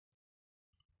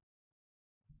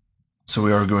So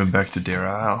we are going back to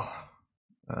DayZ.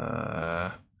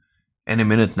 Any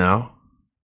minute now.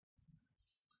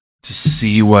 To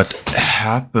see what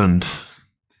happened.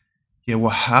 Yeah,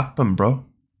 what happened, bro?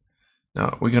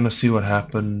 Now, we're gonna see what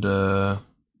happened,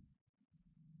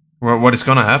 what is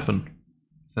gonna happen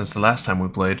since the last time we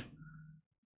played.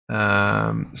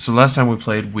 So last time we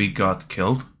played, we got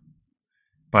killed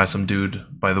by some dude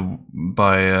by the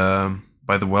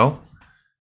well,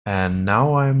 and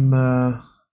now I'm.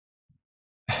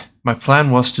 My plan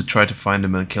was to try to find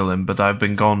him and kill him, but I've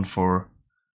been gone for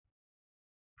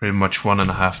pretty much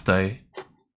 1.5 days,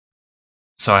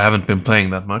 so I haven't been playing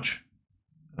that much,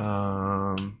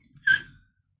 for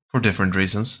different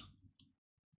reasons.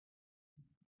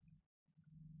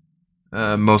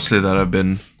 Mostly that I've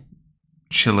been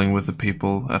chilling with the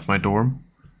people at my dorm.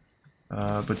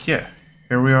 But yeah,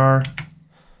 here we are.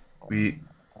 We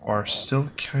are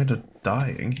still kind of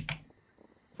dying.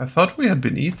 I thought we had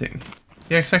been eating.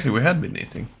 Yeah, exactly, we had been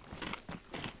eating.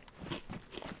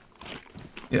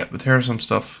 Yeah, but here's some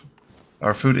stuff.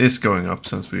 Our food is going up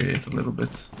since we ate a little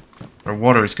bit. Our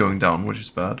water is going down, which is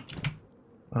bad.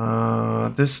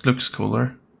 This looks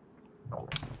cooler.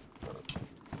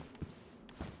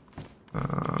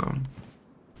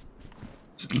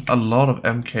 It's a lot of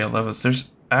MK11s.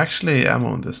 There's actually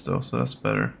ammo in this though, so that's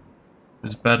better.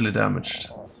 It's badly damaged.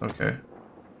 It's okay.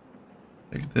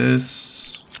 Take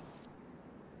this.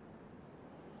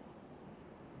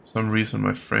 For some reason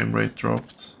my frame rate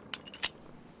dropped.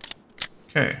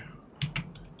 Okay.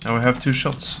 Now we have 2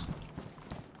 shots.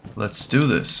 Let's do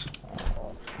this.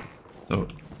 So,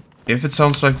 if it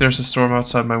sounds like there's a storm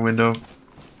outside my window,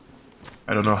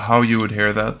 I don't know how you would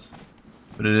hear that,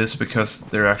 but it is because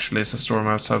there actually is a storm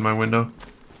outside my window.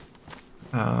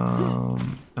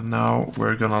 And now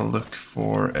we're gonna look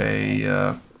for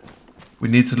a... we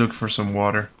need to look for some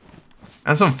water.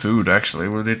 And some food, actually.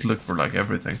 We need to look for, like,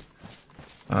 everything.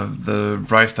 The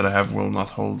rice that I have will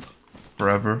not hold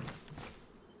forever.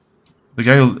 The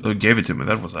guy who gave it to me,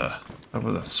 that was a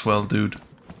swell dude.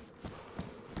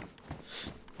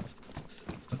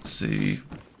 Let's see.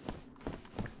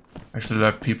 Actually, there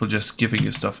are people just giving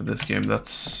you stuff in this game.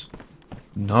 That's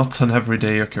not an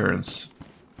everyday occurrence.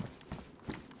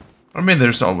 I mean,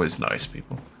 there's always nice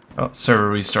people. Oh, server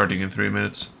restarting in 3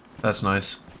 minutes. That's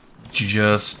nice.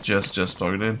 Just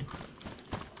logged in.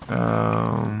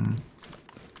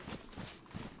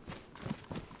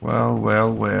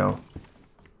 Well.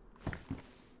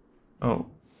 Oh,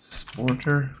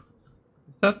 Sporter.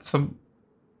 Is that some...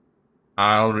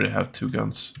 I already have 2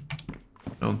 guns.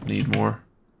 Don't need more.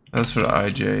 That's for the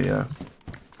IJ, yeah.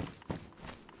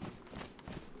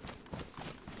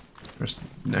 There's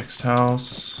the next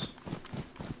house.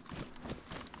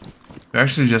 We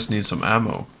actually just need some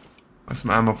ammo. Like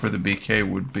some ammo for the BK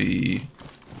would be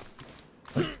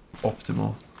like,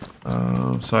 optimal.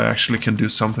 So I actually can do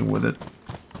something with it.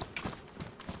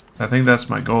 I think that's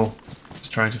my goal.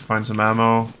 Just trying to find some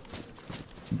ammo,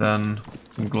 then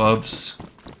some gloves,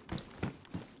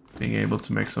 being able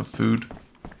to make some food.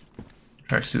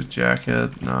 Tracksuit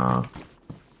jacket, nah.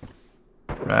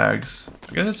 Rags.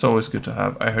 I guess it's always good to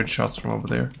have. I heard shots from over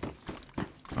there.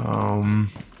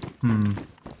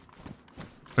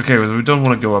 Okay, well, we don't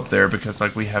want to go up there because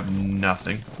like we have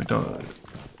nothing. We don't.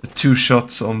 The 2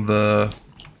 shots on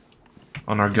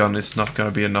our gun is not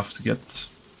gonna be enough to get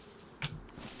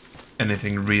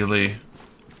anything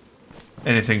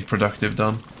productive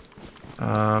done.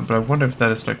 But I wonder if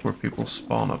that is like where people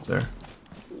spawn up there.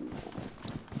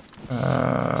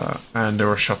 And there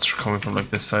were shots coming from like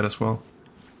this side as well.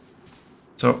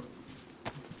 So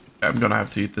I'm gonna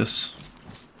have to eat this.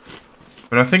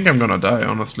 But I think I'm gonna die,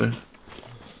 honestly.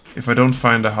 If I don't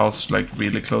find a house like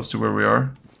really close to where we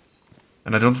are.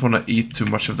 And I don't want to eat too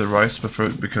much of the rice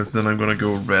because then I'm gonna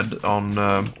go red on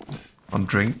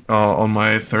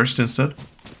my thirst instead.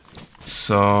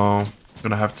 So I'm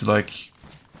gonna have to like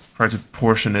try to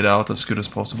portion it out as good as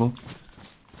possible.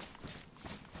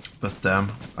 But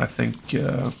damn, I think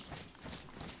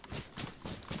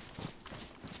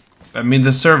I mean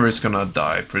the server is gonna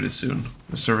die pretty soon.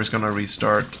 The server is gonna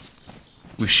restart.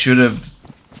 We should have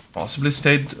possibly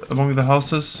stayed among the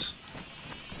houses.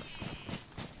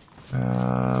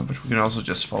 But we can also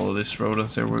just follow this road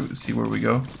and see where we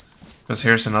go. Because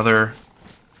here's another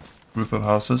group of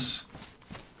houses.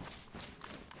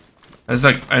 It's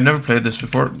like, I never played this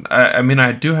before. I mean,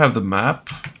 I do have the map,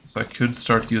 so I could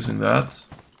start using that.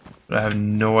 But I have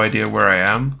no idea where I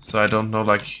am, so I don't know,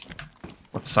 like,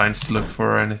 what signs to look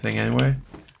for or anything anyway.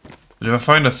 But if I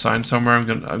find a sign somewhere,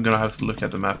 I'm gonna have to look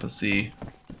at the map and see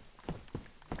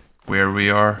where we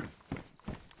are.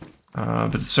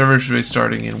 But the server is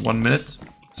restarting in 1 minute,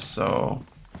 so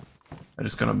That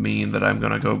is gonna mean that I'm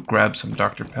gonna go grab some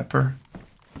Dr. Pepper.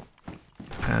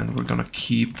 And we're gonna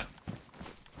keep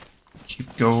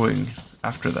going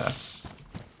after that.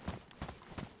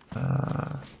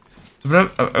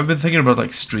 But I've been thinking about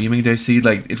like streaming DayZ.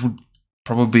 Like it would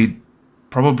probably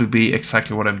be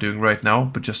exactly what I'm doing right now,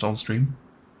 but just on stream.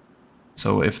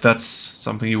 So if that's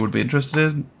something you would be interested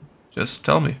in, just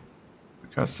tell me,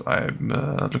 because I'm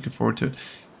looking forward to it.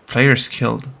 Players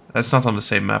killed. That's not on the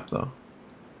same map though.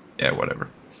 Yeah, whatever.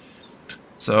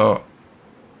 So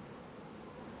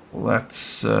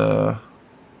let's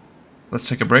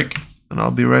take a break, and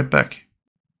I'll be right back.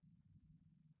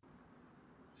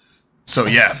 So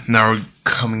yeah, now we're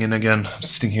coming in again. I'm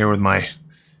sitting here with my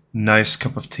nice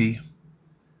cup of tea.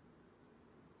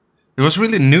 It was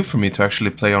really new for me to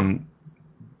actually play on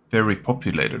very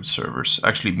populated servers,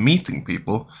 actually meeting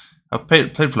people. I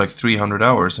played for like 300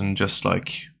 hours and just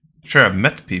like, sure, I've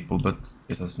met people, but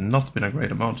it has not been a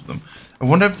great amount of them. I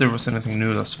wonder if there was anything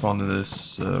new that spawned in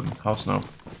this house now.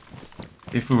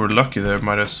 If we were lucky, there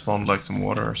might have spawned like some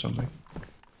water or something.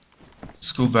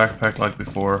 School backpack like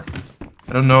before.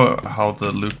 I don't know how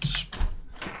the loot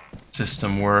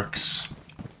system works.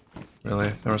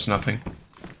 Really, there was nothing.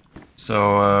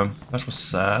 So that was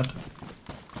sad.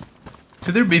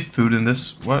 Could there be food in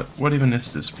this? What even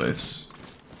is this place?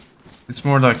 It's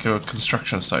more like a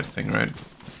construction site thing, right?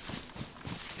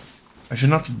 I should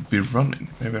not be running.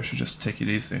 Maybe I should just take it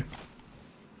easy.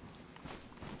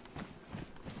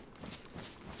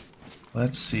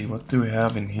 Let's see, what do we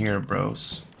have in here,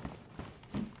 bros?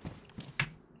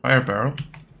 Fire barrel.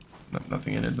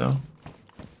 Nothing in it though.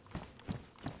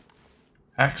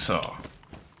 Hacksaw.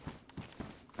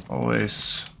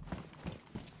 Always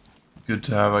good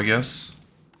to have, I guess.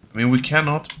 I mean, we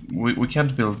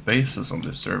can't build bases on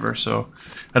this server, so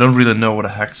I don't really know what a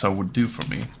hacksaw would do for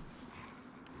me.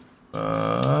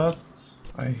 But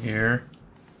I hear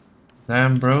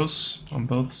Zambros on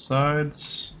both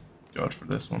sides. Go out for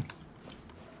this one.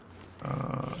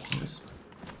 Just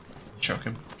chuck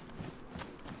him.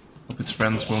 Hope his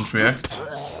friends won't react.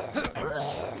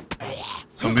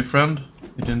 Zombie friend,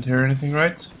 you didn't hear anything,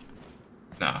 right?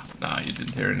 Nah, you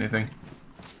didn't hear anything.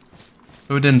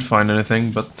 So we didn't find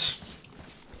anything, but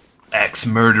axe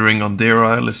murdering on Deer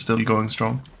Isle is still going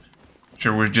strong.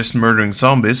 Sure, we're just murdering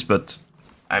zombies, but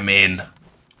I mean,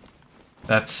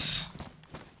 that's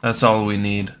all we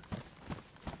need.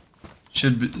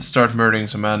 Should start murdering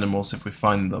some animals if we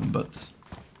find them, but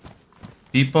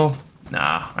people?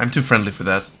 Nah, I'm too friendly for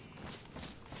that.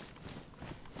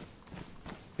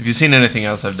 If you've seen anything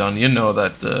else I've done, you know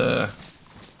that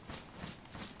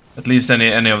at least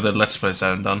any of the Let's Plays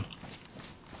I've done,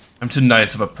 I'm too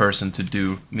nice of a person to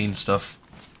do mean stuff.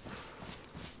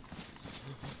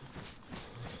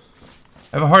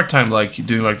 I have a hard time like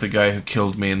doing like the guy who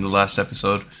killed me in the last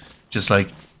episode, just like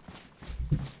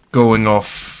going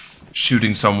off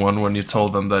shooting someone when you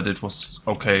told them that it was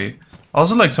okay.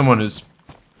 Also like someone who's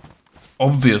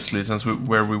obviously, since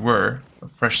where we were, a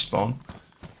fresh spawn,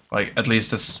 like at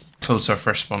least as close to a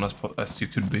fresh spawn as you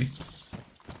could be.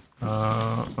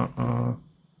 Oh,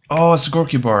 it's a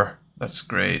Gorky bar. That's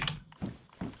great.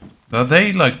 Are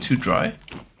they like too dry?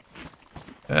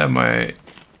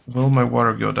 Will my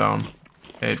water go down?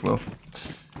 Yeah, it will.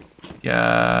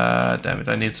 Yeah, damn it!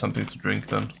 I need something to drink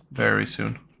then very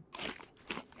soon.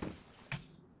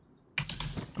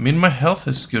 I mean, my health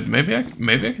is good. Maybe I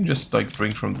can just like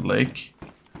drink from the lake.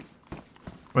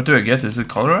 What do I get? Is it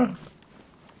cholera?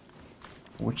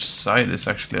 Which side is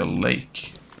actually a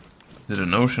lake? Is it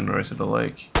an ocean or is it a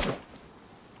lake?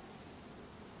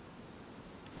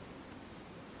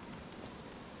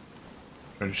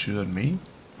 Try to shoot at me?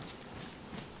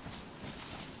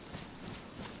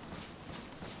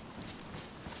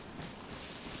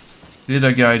 Did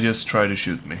a guy just try to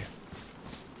shoot me?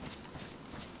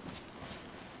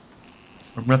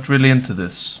 I'm not really into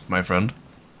this, my friend.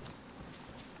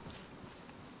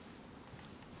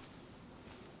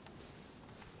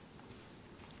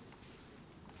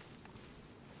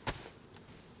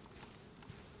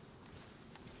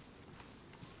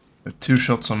 I have 2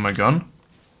 shots on my gun.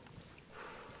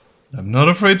 I'm not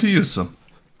afraid to use them.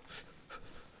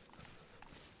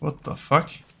 What the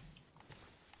fuck?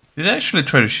 Did he actually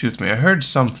try to shoot me? I heard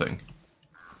something.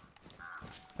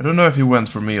 I don't know if he went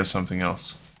for me or something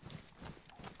else.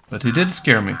 But he did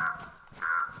scare me.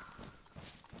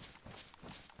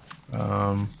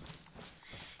 I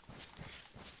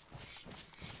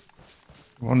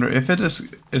wonder if it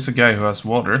is a guy who has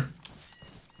water.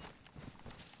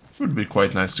 It would be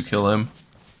quite nice to kill him.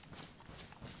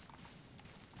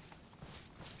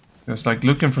 It's like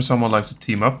looking for someone like to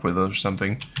team up with or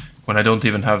something when I don't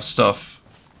even have stuff.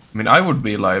 I mean, I would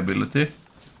be a liability.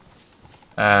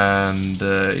 And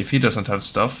if he doesn't have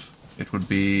stuff, it would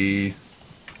be...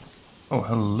 Oh,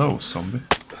 hello, zombie.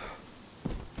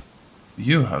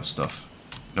 You have stuff.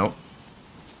 Nope.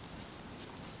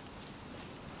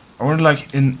 I wonder,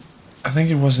 like, in... I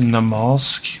think it was in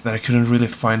Namask that I couldn't really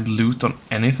find loot on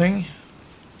anything.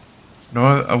 No,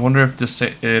 I wonder if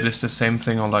it is the same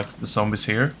thing on, like, the zombies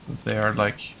here. They are,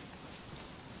 like,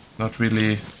 not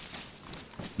really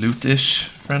loot-ish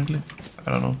friendly.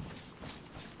 I don't know.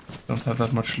 Don't have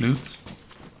that much loot.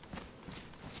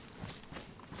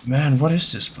 Man, what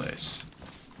is this place?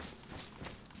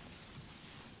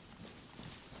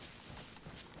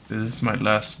 This is my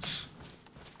last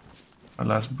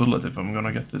bullet if I'm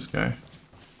gonna get this guy. Is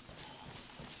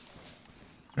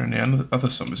there any other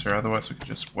zombies here? Otherwise I could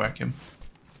just whack him.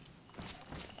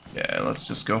 Yeah, let's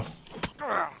just go.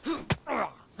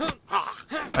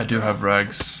 I do have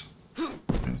rags, so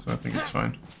I think it's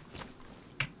fine.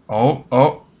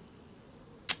 Oh!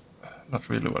 Not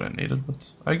really what I needed,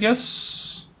 but I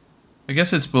guess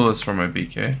it's bullets for my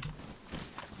BK.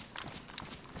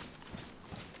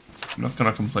 I'm not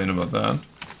gonna complain about that.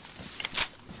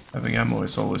 Having ammo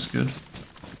is always good.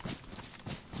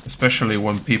 Especially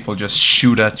when people just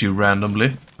shoot at you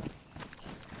randomly.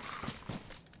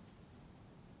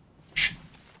 Shh.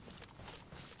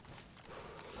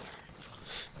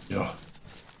 Yeah.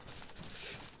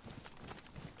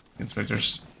 Seems like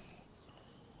there's...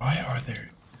 Why are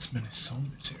there this many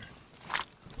zombies here?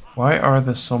 Why are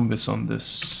the zombies on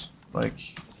this,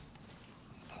 like,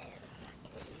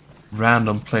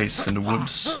 random place in the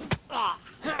woods? I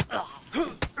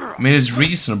mean, it's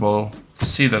reasonable to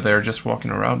see that they're just walking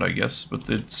around, I guess, but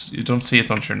you don't see it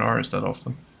on Chernarus that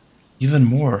often. Even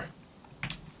more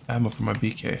ammo for my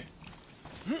BK.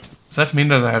 Does that mean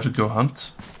that I have to go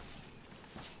hunt?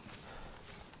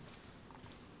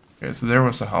 Okay, so there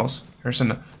was a house. Here's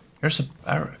a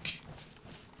barrack.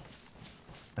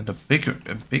 And a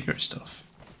bigger stuff.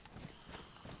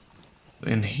 So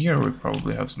in here we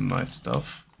probably have some nice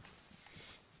stuff.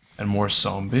 And more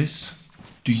zombies.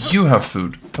 Do you have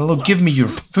food? Hello, give me your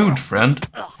food, friend.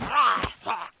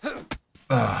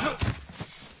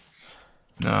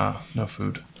 Nah, no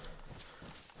food.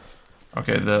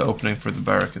 Okay, the opening for the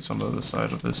barrack is on the other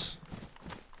side of this.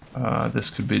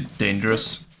 This could be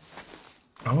dangerous.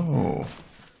 Oh.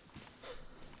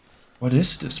 What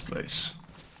is this place?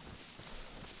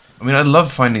 I mean, I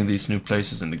love finding these new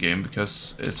places in the game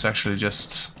because it's actually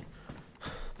just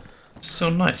so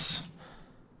nice.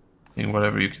 In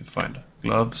whatever you can find.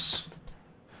 Gloves.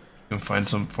 You can find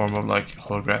some form of, like,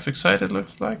 holographic sight, it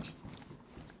looks like.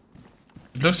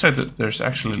 It looks like that there's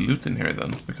actually loot in here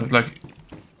then, because, like,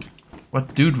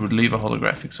 what dude would leave a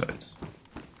holographic sight?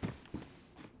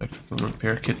 Electrical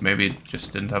repair kit, maybe it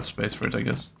just didn't have space for it, I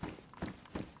guess.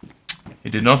 He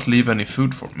did not leave any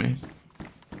food for me.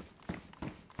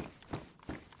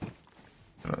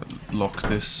 Lock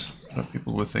this, so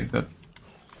people would think that...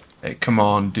 Hey, come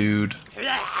on, dude.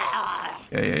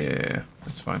 Yeah,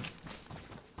 that's fine.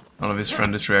 None of his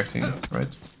friend is reacting, right?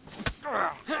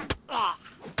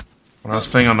 When I was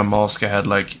playing on the mask, I had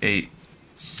like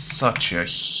such a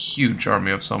huge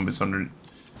army of zombies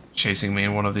chasing me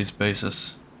in one of these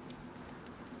bases.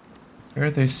 Here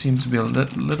they seem to be a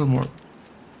little more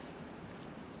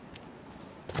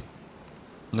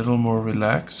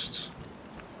relaxed.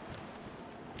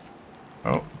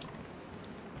 Oh.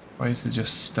 Why is he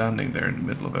just standing there in the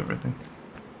middle of everything?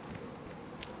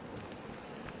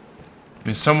 I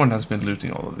mean, someone has been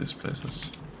looting all of these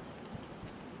places.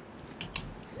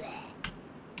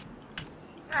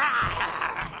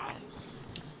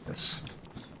 Yes.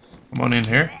 Come on in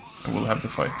here, and we'll have the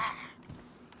fight.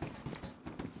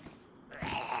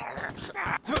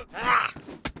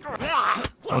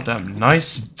 Oh damn,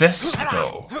 nice vest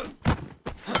though.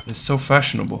 It's so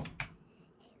fashionable.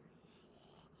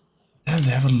 Damn,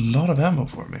 they have a lot of ammo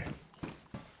for me.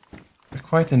 I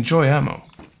quite enjoy ammo.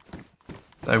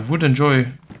 I would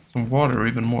enjoy some water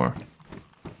even more.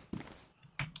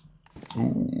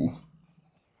 Ooh.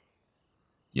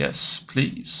 Yes,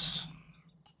 please.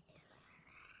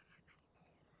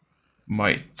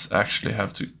 Might actually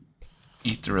have to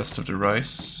eat the rest of the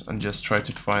rice and just try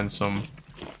to find some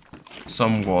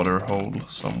water hole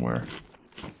somewhere.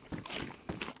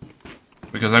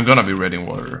 Because I'm gonna be reading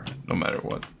water no matter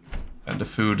what. And the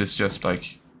food is just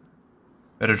like...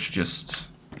 Better to just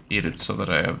eat it so that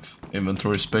I have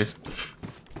inventory space.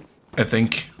 I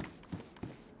think.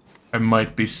 I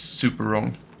might be super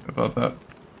wrong about that.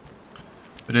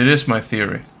 But it is my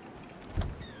theory.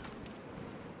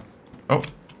 Oh.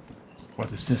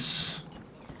 What is this?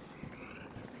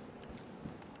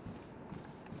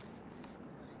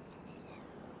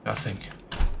 Nothing.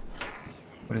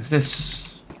 What is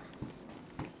this?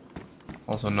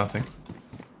 Also nothing.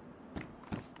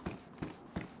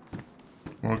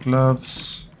 More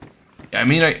gloves. Yeah, I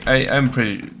mean, I'm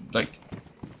pretty, like,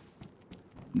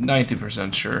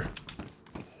 90% sure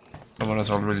someone has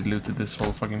already looted this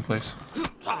whole fucking place.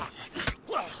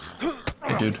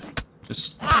 Hey, dude.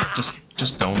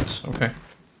 Just don't, okay?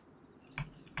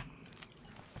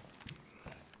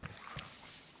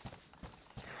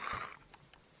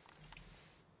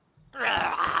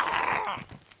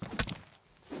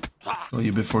 Kill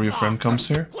you before your friend comes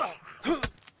here.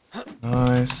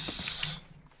 Nice.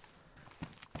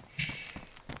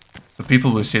 The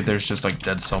people we see, there's just like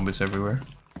dead zombies everywhere.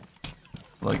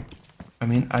 Like, I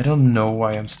mean, I don't know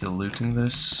why I'm still looting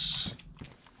this.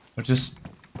 I just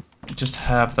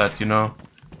have that, you know,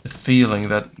 the feeling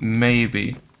that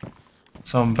maybe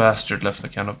some bastard left a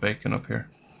can of bacon up here.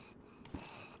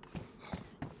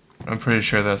 I'm pretty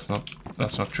sure that's not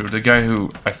true. The guy who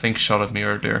I think shot at me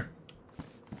earlier,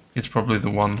 he's probably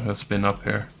the one who has been up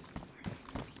here,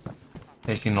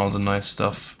 taking all the nice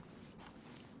stuff,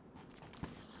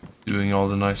 doing all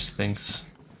the nice things.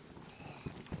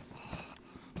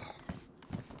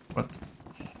 What?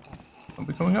 Are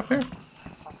we coming up here?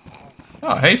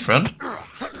 Oh, hey, friend.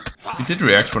 You did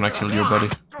react when I killed your buddy.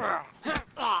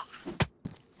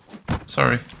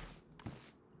 Sorry.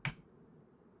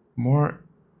 More,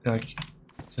 like,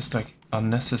 just like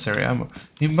unnecessary ammo.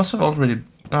 He must have already...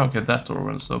 Oh, okay, that door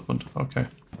was opened. Okay.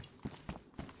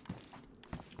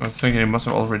 I was thinking he must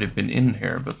have already been in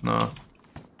here, but no.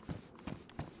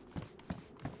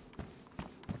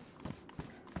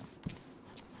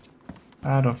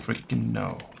 I don't freaking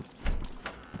know.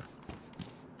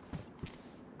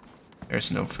 There's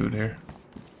no food here.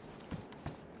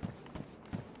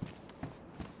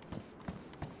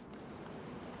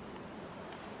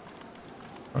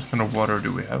 What kind of water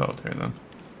do we have out here then?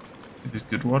 Is this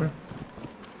good water?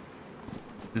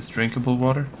 Is this drinkable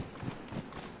water?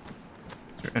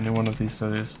 Is there any one of these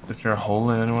that is? Is there a hole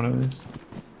in any one of these?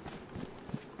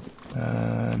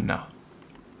 No.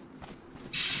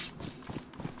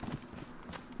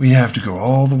 We have to go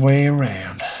all the way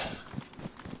around.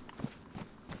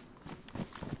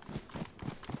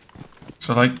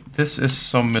 So like, this is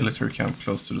some military camp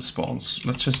close to the spawns.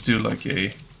 Let's just do like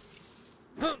a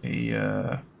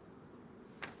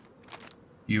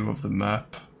view of the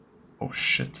map. Oh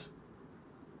shit.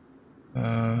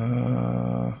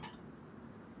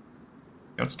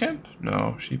 Scouts camp?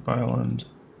 No. Sheep Island.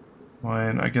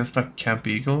 Mine. I guess like Camp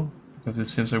Eagle, because it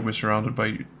seems like we're surrounded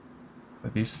by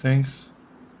these things.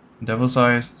 Devil's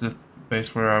Eye is the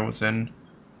base where I was in.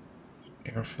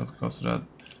 Airfield close to that.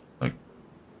 Like,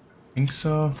 I think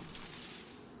so.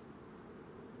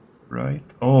 Right.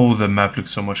 Oh, the map looks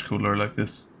so much cooler like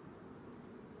this.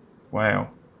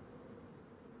 Wow.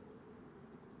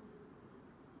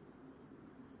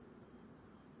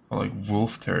 Oh, like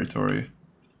wolf territory.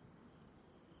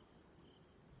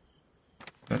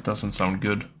 That doesn't sound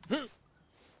good.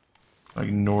 Like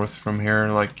north from here,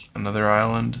 like another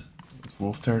island. It's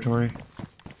wolf territory.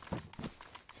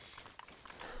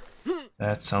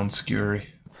 That sounds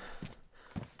scary.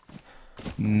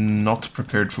 Not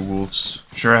prepared for wolves.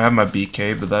 Sure, I have my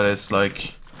BK, but that is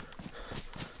like...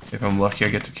 If I'm lucky, I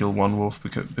get to kill one wolf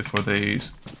before they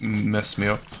mess me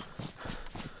up.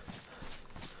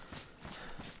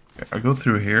 Okay, I'll go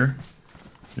through here.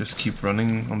 Just keep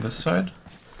running on this side.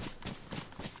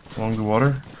 Along the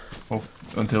water. Oh,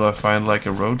 until I find like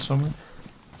a road somewhere.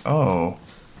 Oh.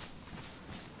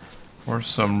 Or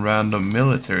some random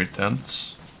military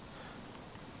tents.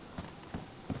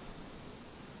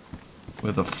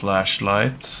 With a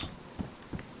flashlight.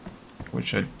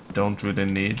 Which I don't really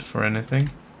need for anything.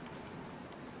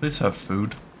 Please have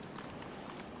food.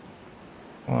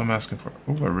 All I'm asking for...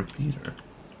 Oh, a repeater.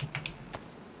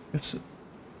 It's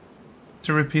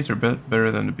a repeater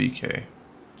better than the BK.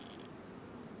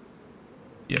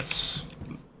 Yes.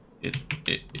 It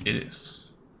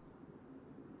is.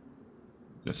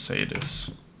 Just say it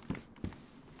is.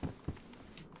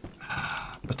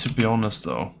 But to be honest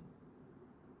though,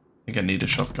 I think I need a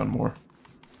shotgun more.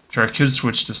 Sure, I could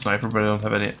switch to sniper, but I don't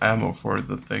have any ammo for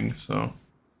the thing, so...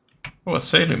 Oh, a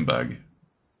sailing bag.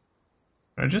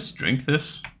 Can I just drink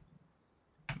this?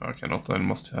 No, I cannot. I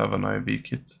must have an IV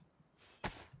kit.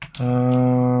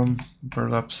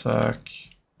 Burlap sack.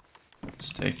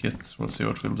 Let's take it. We'll see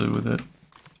what we'll do with it.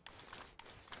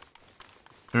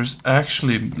 There's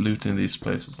actually loot in these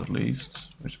places at least,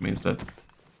 which means that...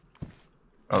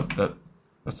 Oh,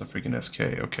 that's a freaking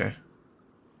SK, okay.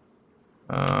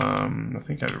 I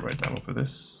think I have the right ammo for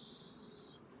this.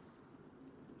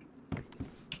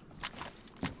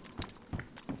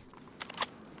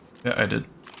 Yeah, I did.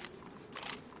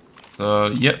 So,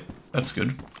 yeah, that's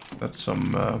good. That's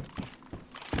some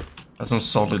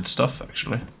solid stuff,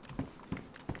 actually.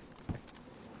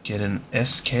 Get an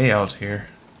SK out here,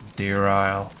 dear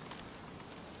Isle.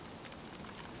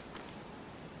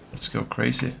 Let's go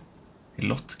crazy.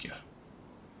 Pilotka.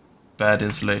 Bad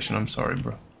insulation, I'm sorry,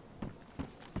 bro.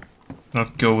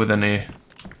 Not go with any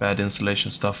bad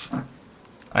insulation stuff.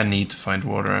 I need to find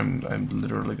water, I'm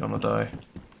literally gonna die.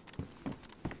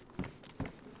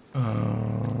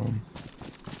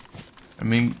 I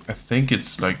mean, I think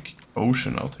it's like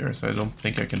ocean out here, so I don't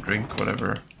think I can drink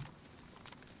whatever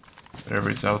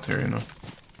is out here, you know.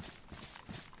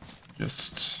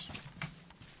 Just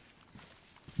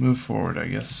move forward, I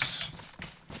guess.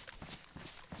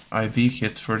 IV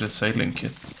kits for the sailing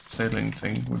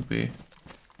thing would be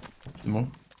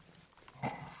optimal.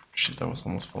 Oh shit, that was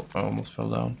I almost fell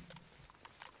down.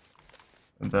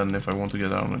 And then if I want to get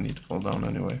down, I need to fall down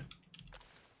anyway.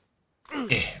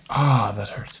 Ah, that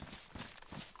hurt.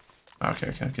 Okay,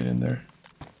 I can't get in there.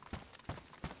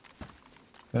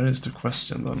 That is the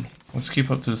question then. Let's keep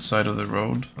up to the side of the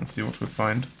road and see what we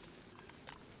find.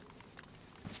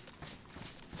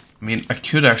 I mean, I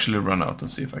could actually run out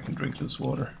and see if I can drink this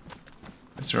water.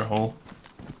 Is there a hole?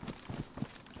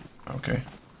 Okay.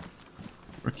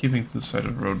 We're keeping to the side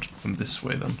of the road from this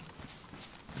way then.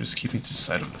 We're just keeping to the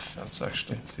side of the fence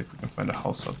actually. See if we can find a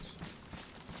house out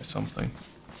or something.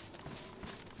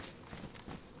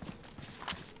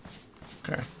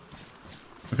 Okay.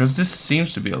 Because this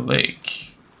seems to be a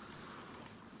lake.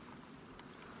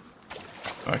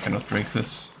 Oh, I cannot drink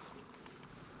this.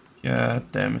 Yeah,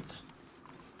 damn it.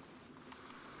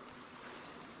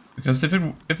 Because if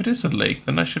it is a lake,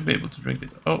 then I should be able to drink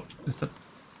it. Oh, is that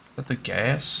the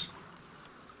gas?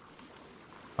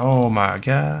 Oh my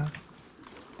god.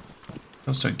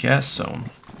 That's a gas zone.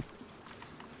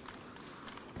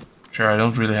 Sure, I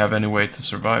don't really have any way to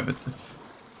survive it. If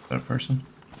that person?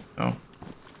 No.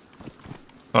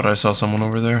 Thought I saw someone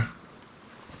over there.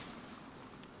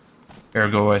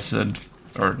 Ergo I said,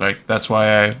 or like, that's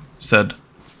why I said,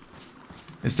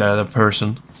 is that a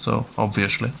person? So,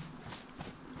 obviously.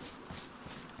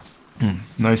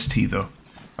 Nice tea though.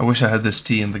 I wish I had this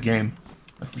tea in the game.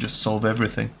 That would just solve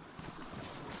everything.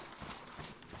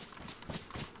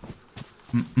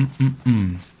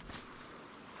 I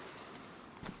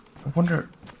wonder,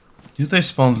 do they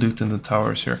spawn loot in the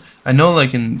towers here? I know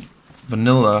like in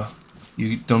vanilla,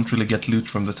 you don't really get loot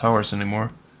from the towers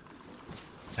anymore.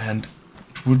 And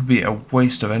it would be a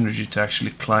waste of energy to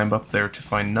actually climb up there to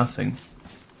find nothing.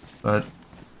 But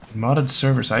in modded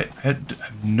servers, I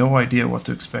have no idea what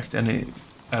to expect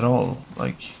at all.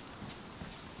 Like,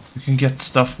 you can get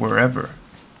stuff wherever.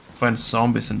 Find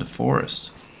zombies in the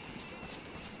forest.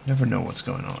 Never know what's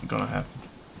gonna happen.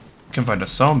 You can find a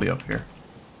zombie up here.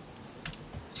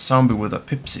 Zombie with a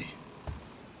Pepsi.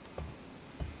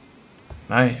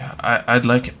 I'd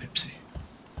like a Pepsi.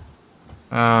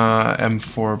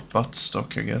 M4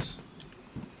 buttstock, I guess.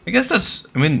 I guess that's,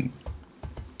 I mean,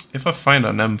 if I find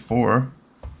an M4,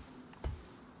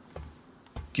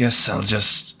 guess I'll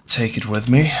just take it with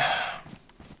me.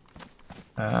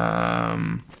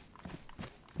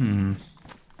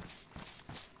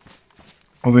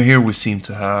 Over here we seem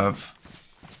to have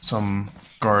some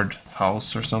guard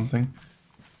house or something.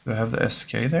 Do I have the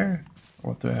SK there?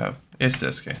 What do I have? It's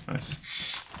the SK, nice.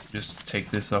 Just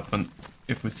take this up and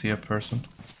if we see a person.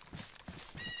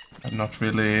 I'm not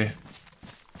really...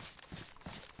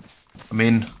 I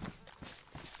mean,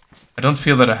 I don't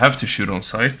feel that I have to shoot on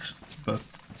sight, but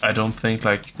I don't think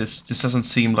like this doesn't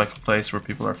seem like a place where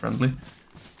people are friendly.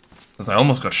 Because I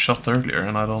almost got shot earlier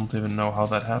and I don't even know how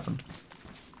that happened.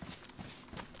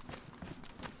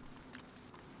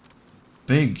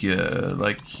 Big,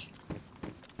 like,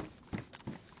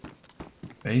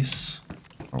 base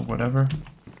or whatever.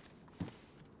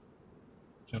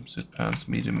 Jumpsuit pants,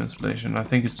 medium insulation. I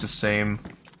think it's the same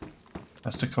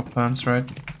as the cop pants, right?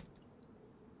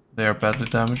 They are badly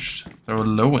damaged. They're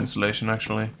low insulation,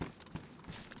 actually.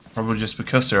 Probably just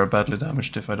because they are badly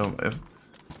damaged. If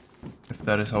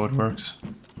that is how it works.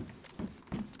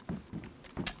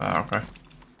 Ah, okay.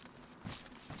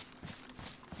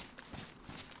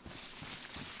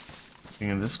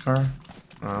 Anything in this car?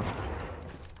 No.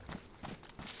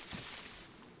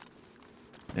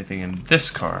 Anything in this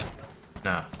car?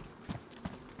 Nah.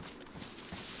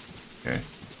 Okay.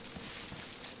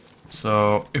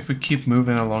 So, if we keep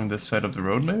moving along this side of the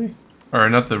road, maybe? Or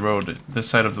not the road, this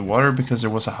side of the water, because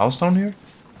there was a house down here?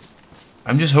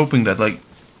 I'm just hoping that, like,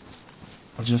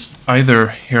 I'll just either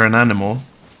hear an animal,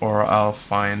 or I'll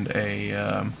find a,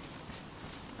 I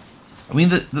mean,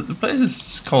 the place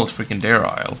is called freaking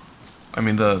DayZ. I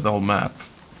mean the whole map.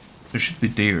 There should be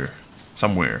deer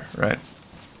somewhere, right?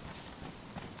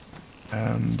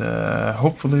 And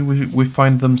hopefully we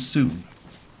find them soon.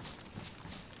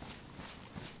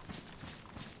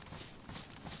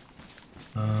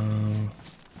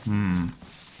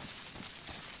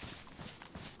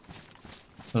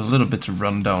 There's a little bit to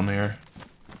run down here,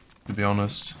 to be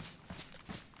honest.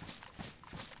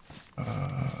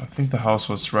 I think the house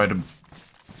was right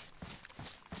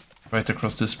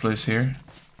across this place here.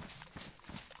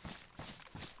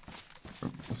 Or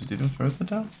was it even further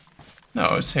down?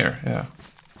 No, it's here, yeah.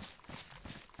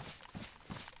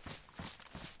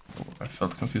 Oh, I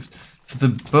felt confused. So the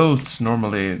boats,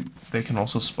 normally, they can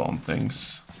also spawn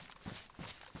things.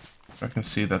 I can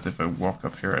see that if I walk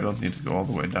up here, I don't need to go all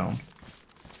the way down.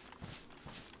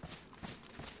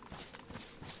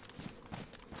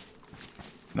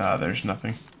 Nah, there's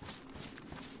nothing.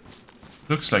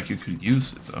 Looks like you could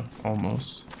use it though,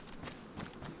 almost.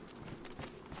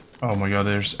 Oh my god,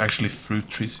 there's actually fruit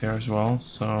trees here as well,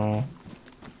 so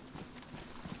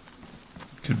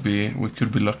we could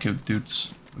be lucky,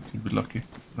 dudes. We could be lucky.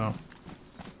 No.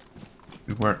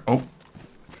 We were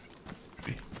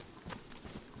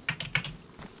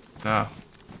Nah.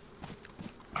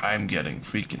 I'm getting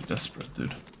freaking desperate,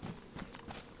 dude.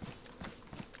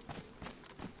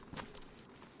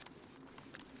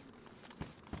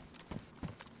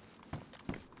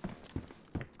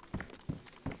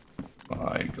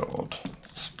 My god.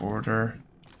 Sporter.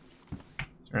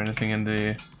 Is there anything in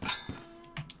the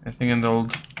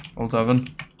old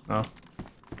oven? No.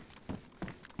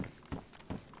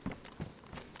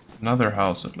 Another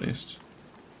house at least.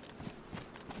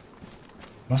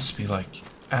 Must be like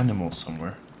animals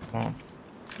somewhere. Come on.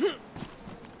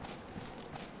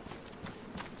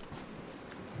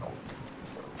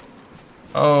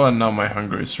 Oh, and now my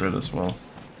hunger is red as well.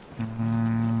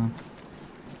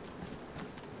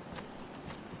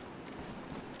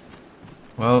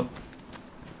 Well,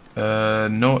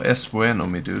 no es bueno,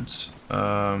 me dudes.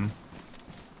 I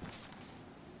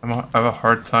have a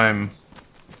hard time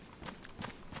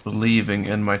believing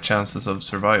in my chances of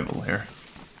survival here.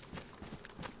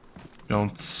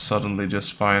 Don't suddenly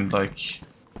just find like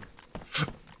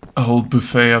a whole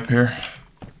buffet up here.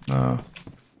 No.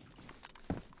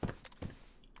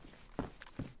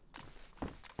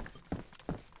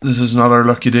 This is not our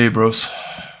lucky day, bros.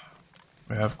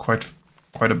 We have quite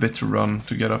a bit to run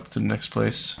to get up to the next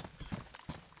place,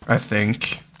 I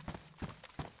think.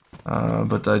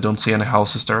 But I don't see any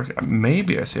houses there.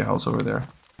 Maybe I see a house over there.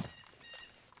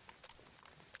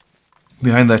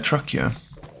 Behind that truck, yeah.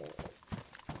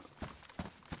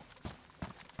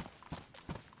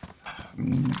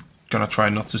 I'm gonna try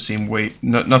not to seem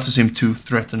not to seem too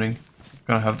threatening.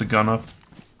 Gonna have the gun up.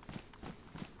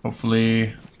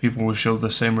 Hopefully people will show the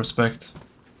same respect.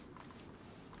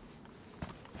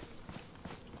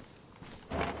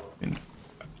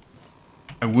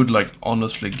 I would like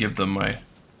honestly give them my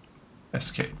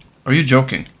escape. Are you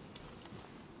joking?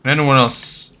 Can anyone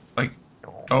else like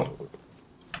oh.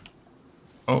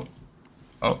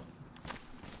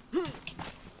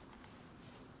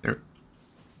 There.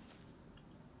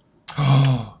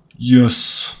 Oh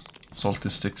yes. Salty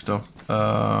sticks though.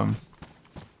 I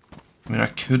mean I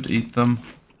could eat them.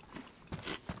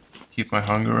 Keep my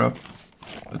hunger up.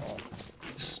 But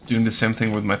it's doing the same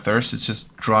thing with my thirst, it's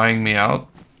just drying me out.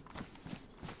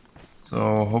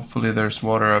 So hopefully there's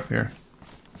water up here.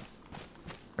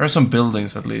 There are some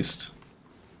buildings at least.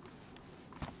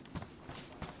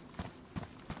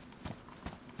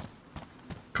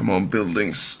 Come on,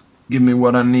 buildings. Give me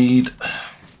what I need.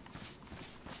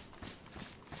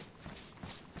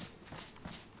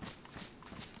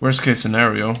 Worst case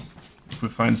scenario, if we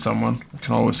find someone, we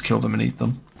can always kill them and eat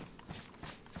them.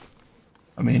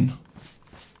 I mean,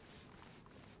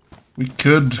 we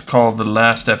could call the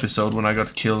last episode when I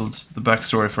got killed the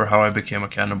backstory for how I became a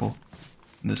cannibal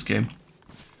in this game.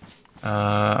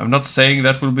 I'm not saying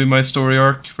that will be my story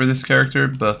arc for this character,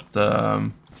 but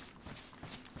it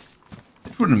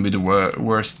wouldn't be the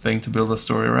worst thing to build a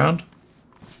story around.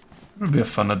 It would be a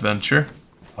fun adventure.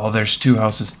 Oh, there's two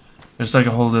houses. There's like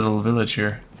a whole little village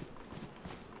here.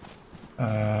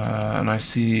 And I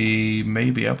see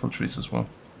maybe apple trees as well.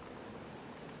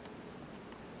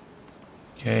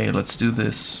 Okay, let's do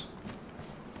this.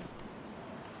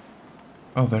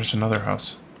 Oh, there's another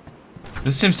house.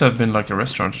 This seems to have been like a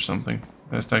restaurant or something.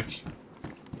 There's like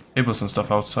tables and stuff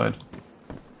outside.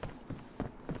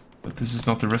 But this is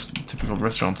not the typical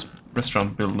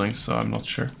restaurant building, so I'm not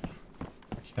sure.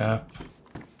 Cap.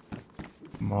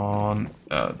 Come on.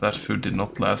 That food did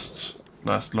not last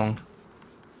long.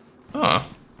 Ah.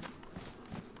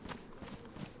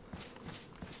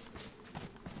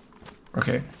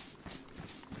 Okay.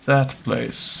 That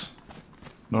place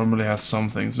normally has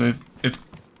something. So if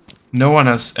no one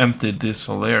has emptied this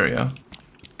whole area,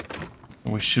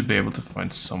 we should be able to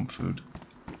find some food.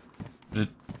 But it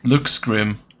looks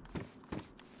grim.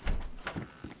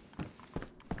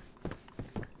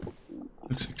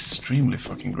 Looks extremely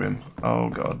fucking grim. Oh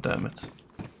god damn it.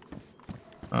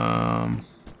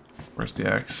 Where's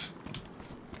the axe?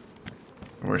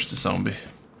 Where's the zombie?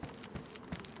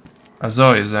 I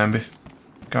saw you, zombie.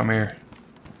 Come here.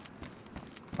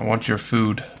 I want your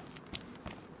food.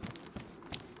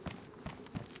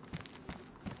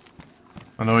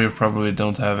 I know you probably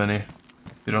don't have any.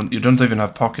 You don't even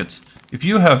have pockets. If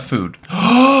you have food,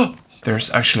 there's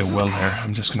actually a well here.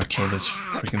 I'm just gonna kill this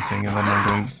freaking thing, and then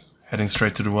I'm heading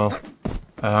straight to the well.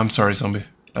 I'm sorry, zombie.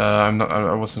 I'm not.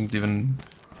 I wasn't even.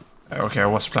 Okay, I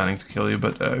was planning to kill you,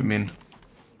 but I mean,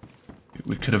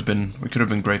 we could have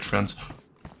been great friends.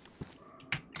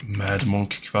 Mad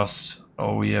Monk Kvass.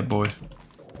 Oh yeah, boy.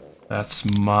 That's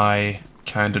my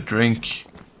kind of drink.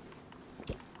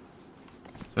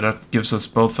 So that gives us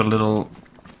both a little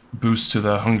boost to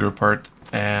the hunger part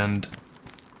and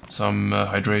some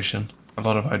hydration. A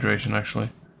lot of hydration, actually.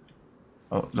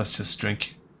 Oh, let's just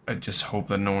drink. I just hope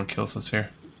that no one kills us here.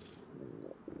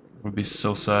 It would be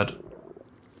so sad.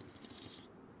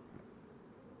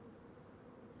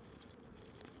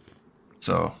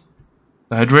 So,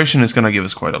 the hydration is gonna give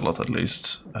us quite a lot, at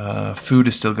least. Food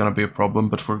is still gonna be a problem,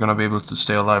 but we're gonna be able to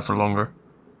stay alive for longer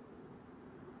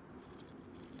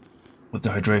with the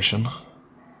hydration.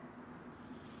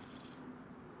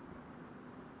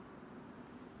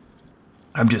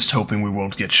 I'm just hoping we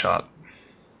won't get shot.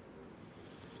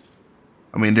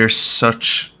 I mean, there's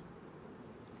such...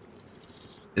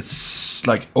 It's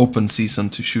like open season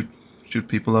to shoot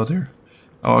people out here.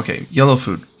 Oh, okay. Yellow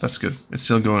food. That's good. It's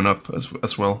still going up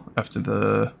as well after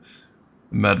the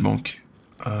Mad Monk.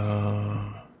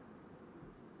 I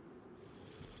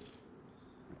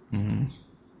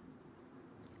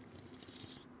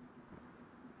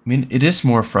mean, it is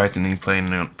more frightening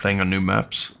playing on new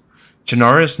maps.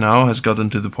 Chernarus now has gotten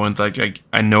to the point like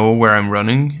I know where I'm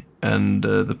running, and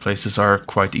the places are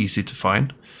quite easy to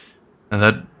find, and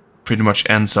that pretty much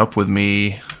ends up with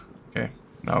me. Okay,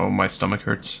 now my stomach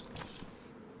hurts.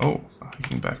 Oh, a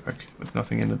hiking backpack with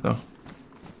nothing in it though.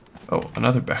 Oh,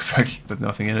 another backpack with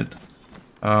nothing in it.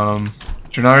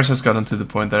 Chernarus has gotten to the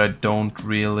point that I don't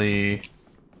really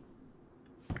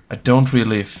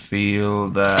feel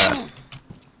that.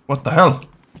 What the hell?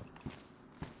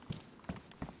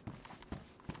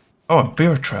 Oh, a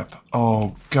bear trap.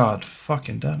 Oh god,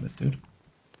 fucking damn it, dude.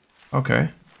 Okay.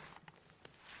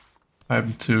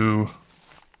 Time to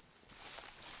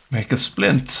make a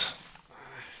splint.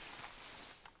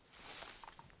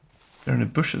 There are any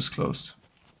bushes close?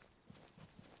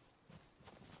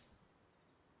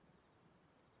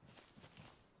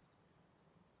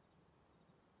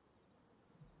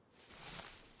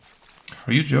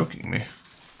 Are you joking me?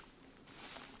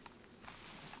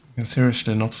 I can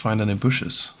seriously not find any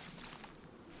bushes.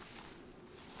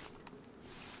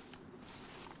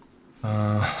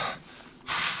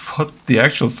 What the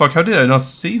actual fuck? How did I not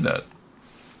see that?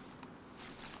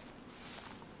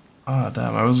 Ah,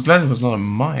 damn. I was glad it was not a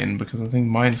mine, because I think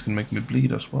mines can make me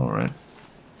bleed as well, right?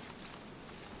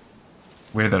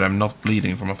 Weird that I'm not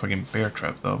bleeding from a fucking bear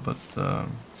trap, though, but...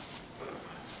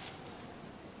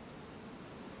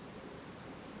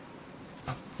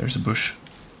 There's a bush.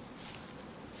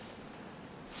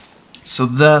 So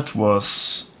that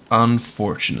was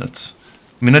unfortunate.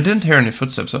 I mean, I didn't hear any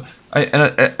footsteps, so I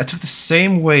took the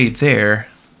same way there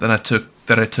that I took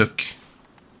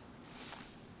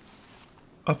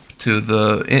up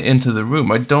to into the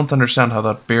room. I don't understand how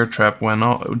that bear trap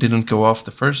didn't go off the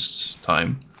first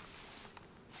time.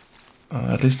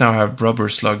 At least now I have rubber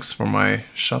slugs for my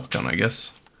shotgun, I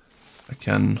guess. I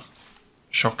can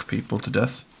shock people to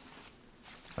death.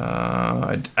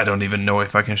 I don't even know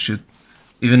if I can shoot.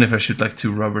 Even if I shoot like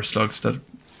 2 rubber slugs,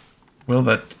 will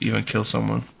that even kill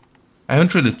someone? I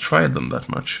haven't really tried them that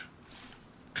much.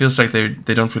 Feels like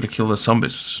they don't really kill the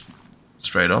zombies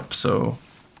straight up, so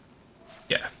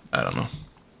yeah, I don't know.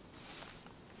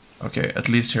 Okay, at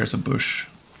least here's a bush.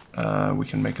 We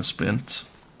can make a splint.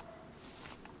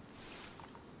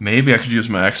 Maybe I could use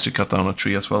my axe to cut down a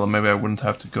tree as well, and maybe I wouldn't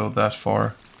have to go that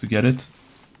far to get it.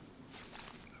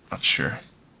 Not sure.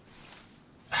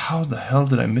 How the hell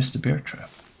did I miss the bear trap?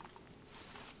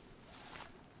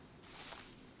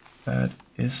 That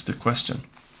is the question.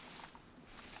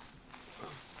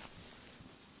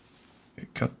 Okay,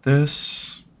 cut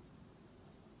this.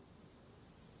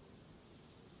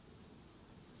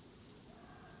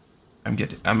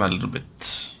 I'm a little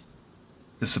bit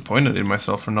disappointed in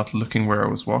myself for not looking where I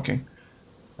was walking.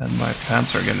 And my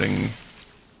pants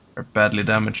are badly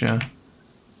damaged, yeah.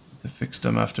 To fix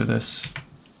them after this.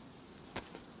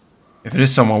 If it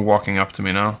is someone walking up to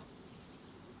me now.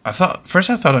 First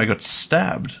I thought I got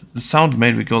stabbed. The sound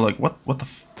made me go like, what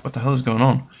the hell is going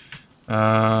on?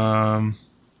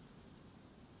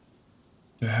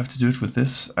 Do I have to do it with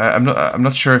this? I'm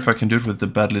not sure if I can do it with the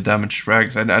badly damaged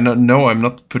rags. I don't know. I'm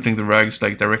not putting the rags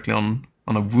like directly on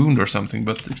a wound or something,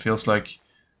 but it feels like.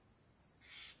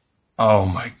 Oh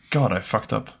my god! I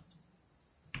fucked up.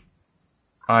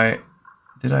 Oh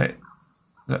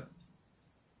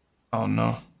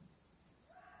no!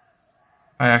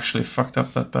 I actually fucked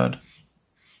up that bad.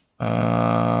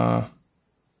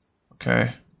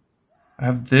 Okay. I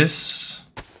have this.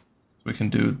 We can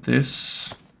do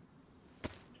this.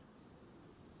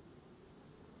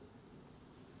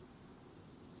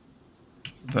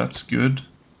 That's good.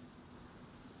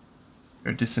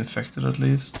 They're disinfected at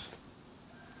least.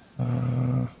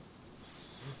 And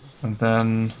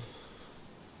then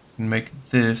make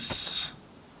this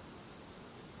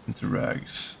into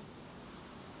rags.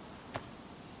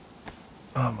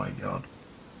 Oh my god.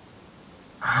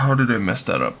 How did I mess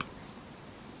that up?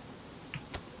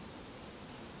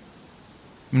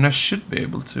 I mean, I should be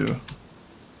able to.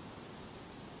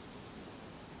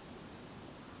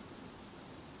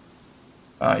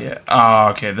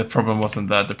 Yeah. Okay, the problem wasn't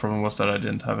that. The problem was that I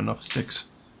didn't have enough sticks.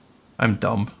 I'm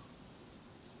dumb.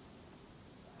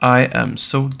 I am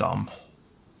so dumb.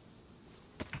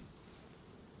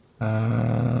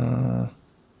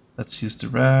 Let's use the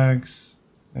rags.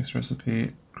 Next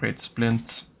recipe. Create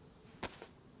splint.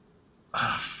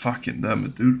 Fucking damn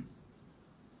it, dude.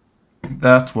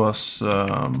 That was...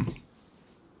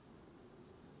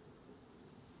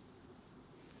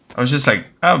 I was just like,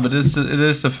 but it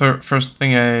is the first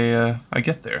thing I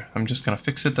get there. I'm just gonna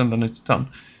fix it and then it's done.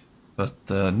 But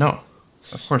no,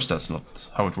 of course that's not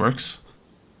how it works.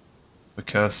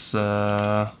 Because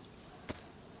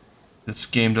this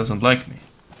game doesn't like me.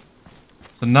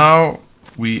 So now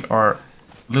we are a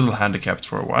little handicapped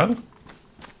for a while.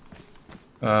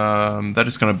 That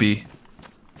is gonna be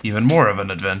even more of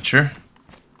an adventure.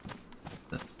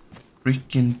 The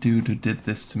freaking dude who did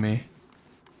this to me.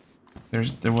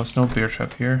 There was no bear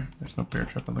trap here. There's no bear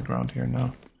trap on the ground here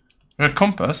now. A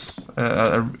compass,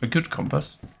 a good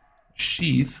compass,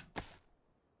 sheath,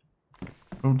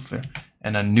 road flare,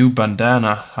 and a new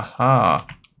bandana. Haha!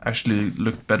 Actually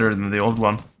looked better than the old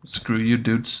one. Screw you,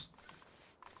 dudes.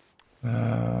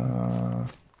 I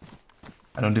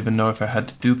don't even know if I had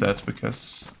to do that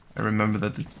because I remember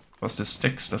that it was the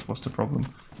sticks that was the problem.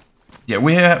 Yeah,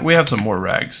 we have some more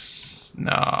rags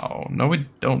now. No, we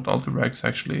don't. All the rags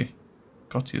actually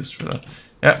got used for that.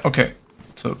 Yeah, okay.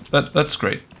 So that's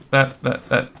great.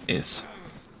 That is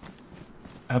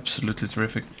absolutely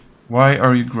terrific. Why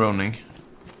are you groaning?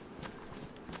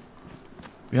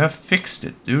 We have fixed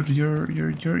it, dude.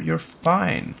 You're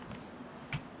fine.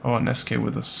 Oh, an SK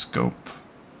with a scope.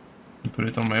 I put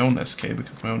it on my own SK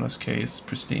because my own SK is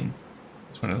pristine.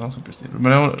 This one is also pristine.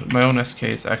 But my own SK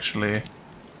is actually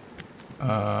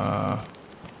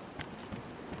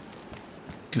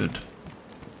good.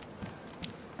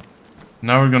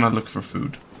 Now we're gonna look for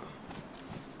food.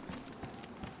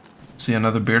 See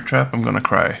another bear trap, I'm gonna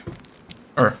cry.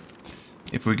 Or,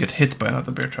 if we get hit by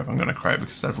another bear trap, I'm gonna cry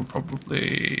because that would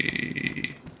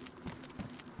probably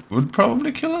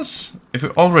kill us. If we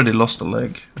already lost a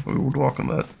leg, we would walk on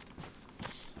that.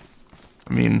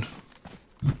 I mean,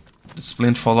 would the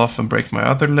splint fall off and break my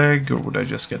other leg, or would I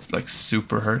just get like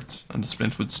super hurt and the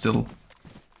splint would still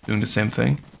doing the same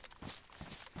thing?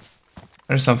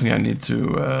 There's something I need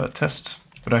to test.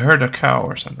 But I heard a cow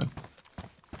or something.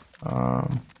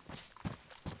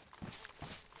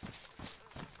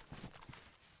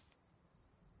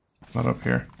 Not up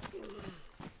here.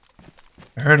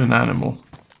 I heard an animal.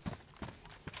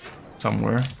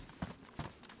 Somewhere.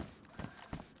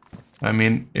 I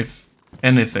mean, if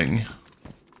anything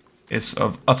is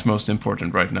of utmost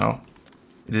importance right now,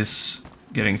 it is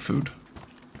getting food.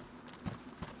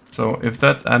 So if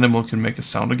that animal can make a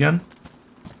sound again,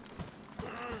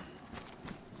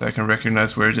 so I can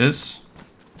recognize where it is,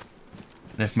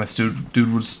 and if my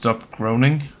dude would stop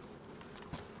groaning,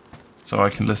 so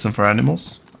I can listen for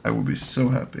animals, I would be so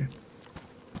happy.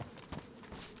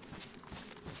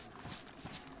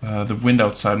 The wind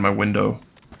outside my window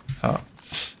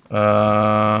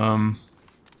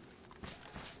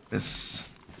is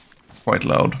quite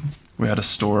loud. We had a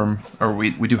storm, or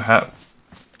we do have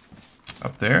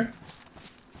up there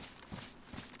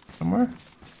somewhere.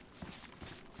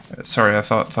 Sorry, I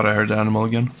thought I heard the animal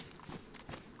again.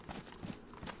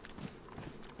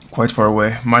 quite far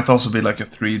away. Might also be like a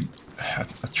tree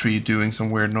doing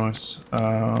some weird noise.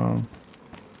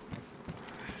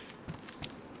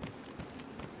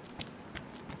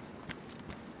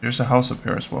 There's a house up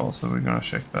here as well, so we're gonna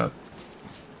check that.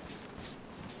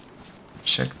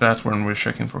 Check that when we're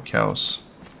checking for cows.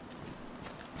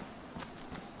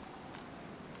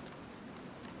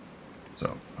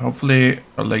 So, hopefully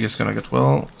our leg is gonna get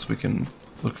well, so we can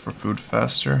look for food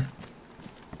faster.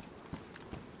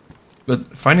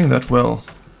 But finding that well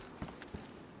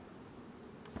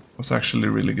was actually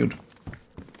really good.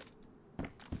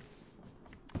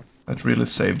 That really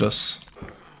saved us.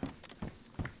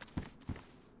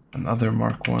 Another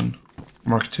Mark 1.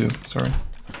 Mark 2, sorry.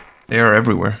 They are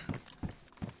everywhere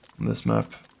on this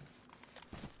map.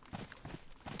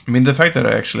 I mean, the fact that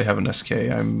I actually have an SK,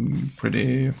 I'm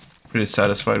pretty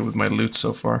satisfied with my loot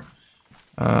so far.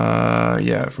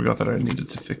 Yeah, I forgot that I needed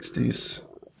to fix these.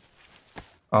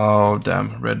 Oh,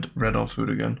 damn. Red on food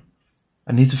again.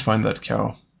 I need to find that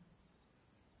cow.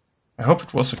 I hope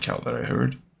it was a cow that I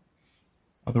heard.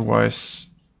 Otherwise,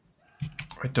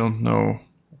 I don't know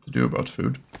what to do about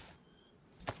food.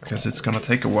 Because it's gonna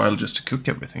take a while just to cook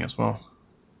everything as well.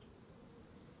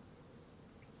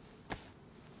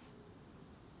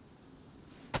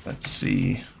 Let's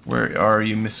see. Where are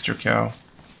you, Mr. Cow?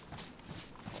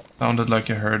 Sounded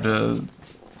like I heard a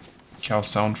cow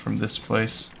sound from this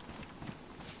place.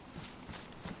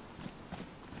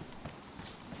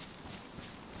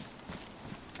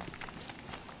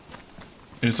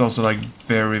 It's also like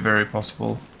very, very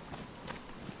possible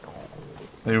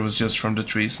that it was just from the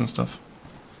trees and stuff.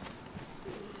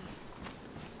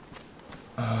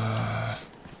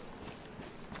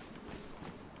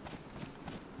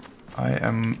 I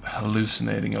am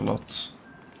hallucinating a lot,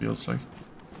 feels like.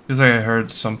 Because I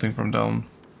heard something from down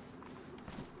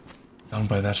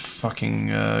by that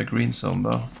fucking green zone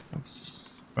though.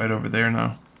 It's right over there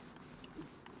now.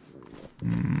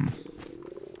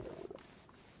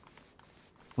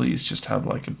 Please just have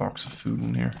like a box of food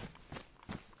in here.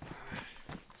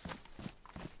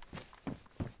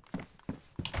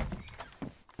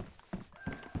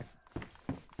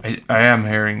 I am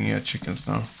hearing chickens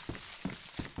now.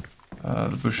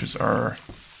 The bushes are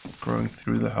growing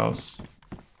through the house.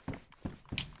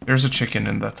 There's a chicken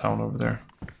in that town over there.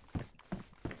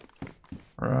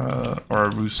 Or a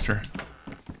rooster.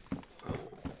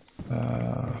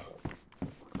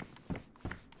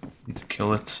 Need to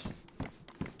kill it.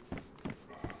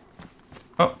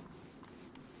 Oh!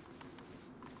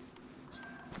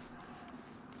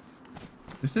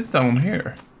 Is it down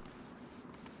here?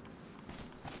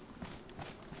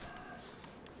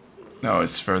 No,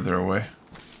 it's further away.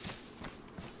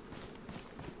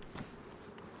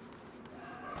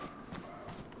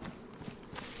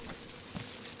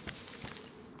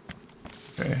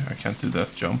 Okay, I can't do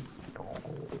that jump.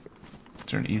 Is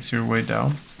there an easier way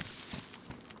down?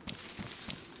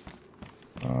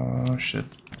 Oh,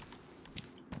 shit.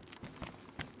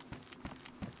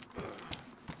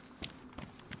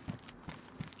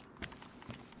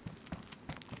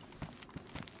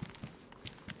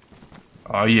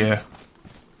 Oh, yeah.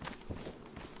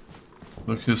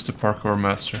 Look who's the parkour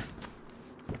master.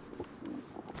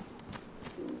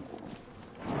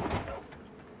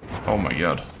 Oh my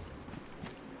god.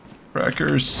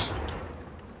 Crackers.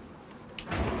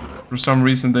 For some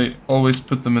reason they always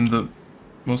put them in the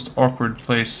most awkward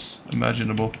place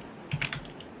imaginable.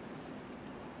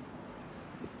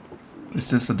 Is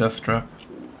this a death trap?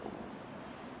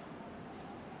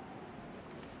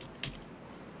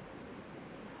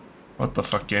 What the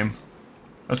fuck, game?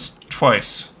 That's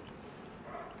twice.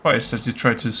 Twice that you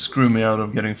tried to screw me out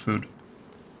of getting food.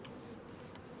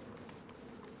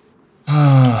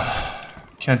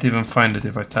 Can't even find it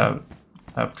if I tap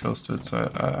close to it,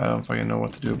 so I don't fucking know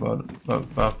what to do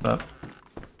about that.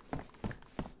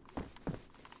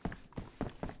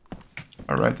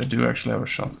 Alright, I do actually have a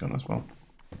shotgun as well.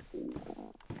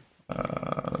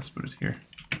 Let's put it here.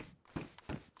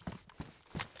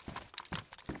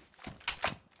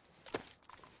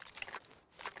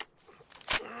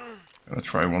 Let's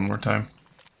try one more time.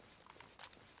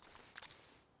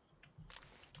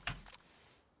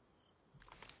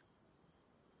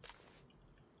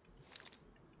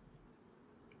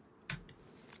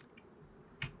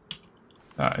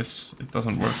 It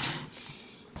doesn't work.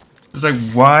 It's like,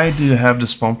 why do you have the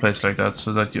spawn place like that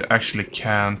so that you actually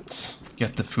can't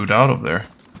get the food out of there?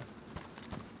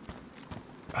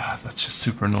 That's just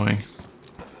super annoying.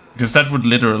 Because that would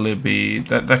literally be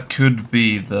that could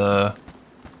be the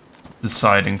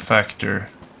deciding factor.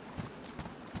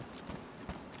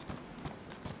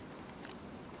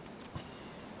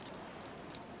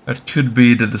 That could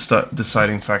be the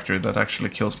deciding factor that actually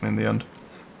kills me in the end.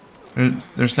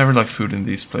 There's never like food in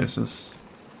these places.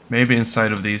 Maybe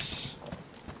inside of these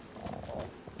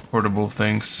portable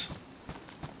things.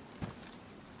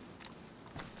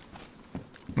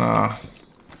 Nah.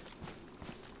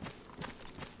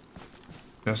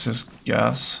 That's just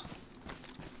gas.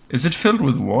 Is it filled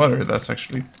with water? That's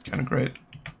actually kind of great.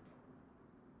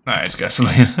 Nah, it's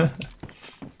gasoline.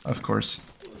 Of course.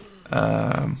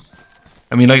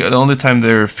 I mean, like, the only time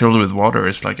they're filled with water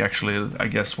is, like, actually, I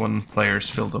guess, when players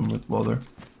fill them with water.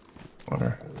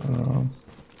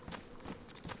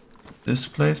 This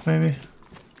place, maybe?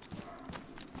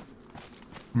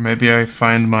 Maybe I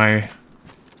find my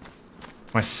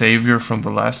savior from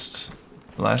the last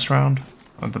round,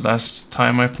 or the last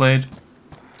time I played.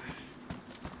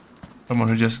 Someone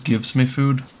who just gives me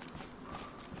food.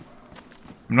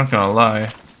 I'm not gonna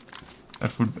lie.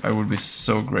 I would be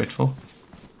so grateful.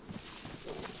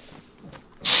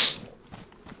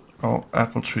 Oh,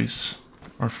 apple trees.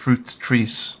 Or fruit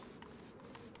trees.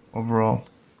 Overall.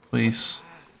 Please.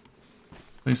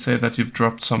 Please say that you've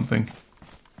dropped something.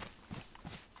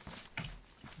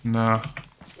 Nah.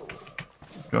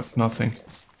 Dropped nothing.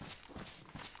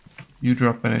 You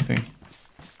drop anything.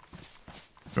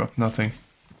 Drop nothing.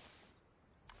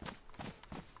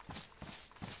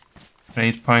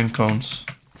 8 pine cones.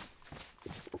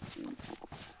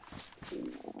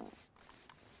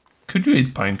 Could you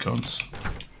eat pine cones?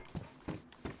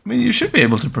 I mean, you should be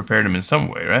able to prepare them in some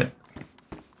way, right?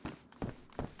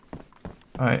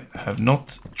 I have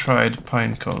not tried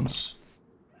pine cones.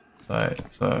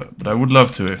 But I would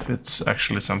love to if it's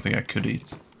actually something I could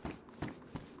eat.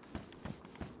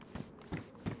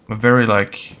 I'm a very,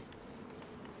 like...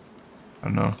 I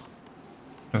don't know.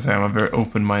 I'm a very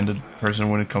open-minded person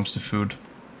when it comes to food.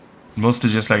 Mostly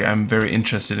just like, I'm very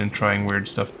interested in trying weird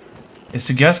stuff. Is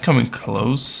the gas coming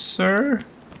closer?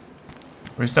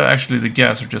 Or is that actually the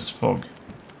gas or just fog?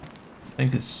 I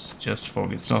think it's just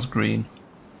fog, it's not green.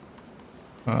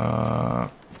 My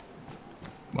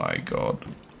god.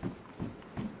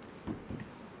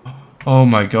 Oh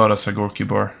my god, a Sagorki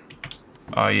bar.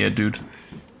 Ah yeah, dude.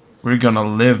 We're gonna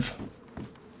live.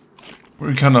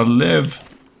 We're gonna live.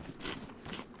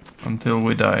 Until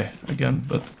we die again,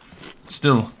 but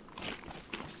still.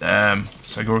 Damn,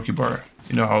 Sagorki bar.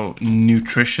 You know how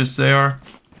nutritious they are?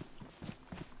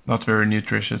 Not very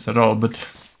nutritious at all, but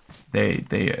they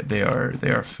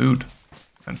are food.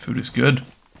 And food is good.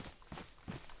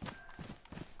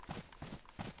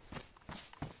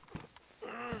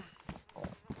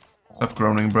 Stop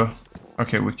groaning, bro.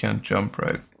 Okay, we can't jump,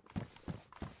 right?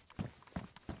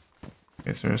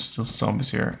 Okay, so there's still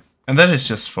zombies here. And that is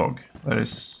just fog. That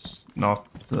is not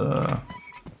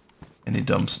any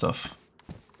dumb stuff.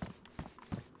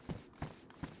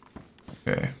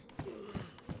 Okay.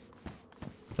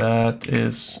 That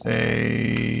is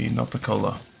not a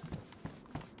cola.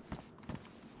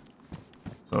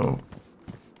 So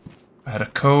I had a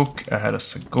Coke, I had a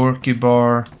Sagorki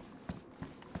bar.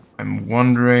 I'm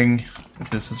wondering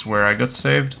if this is where I got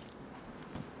saved.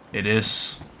 It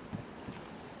is.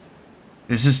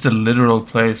 This is the literal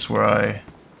place where I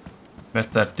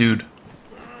met that dude.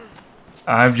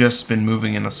 I've just been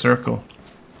moving in a circle.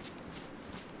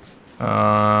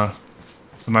 So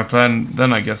my plan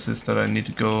then, I guess, is that I need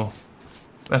to go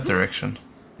that direction.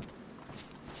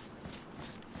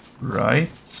 Right?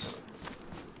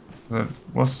 That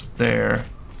was there.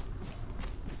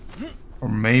 Or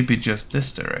maybe just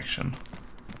this direction.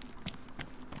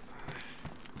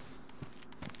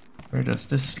 Where does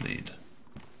this lead?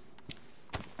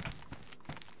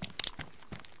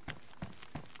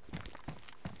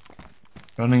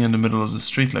 Running in the middle of the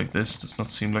street like this does not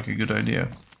seem like a good idea.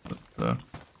 But,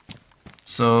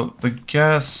 so the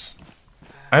gas...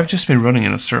 I've just been running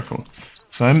in a circle.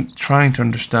 So I'm trying to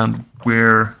understand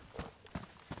where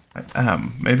I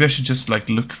am. Maybe I should just like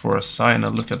look for a sign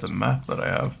and look at the map that I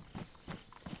have.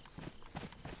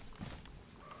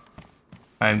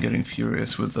 I'm getting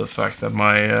furious with the fact that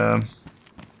my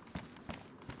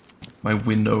my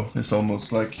window is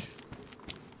almost like...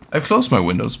 I've closed my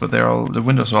windows, but the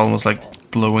windows are almost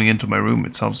like blowing into my room,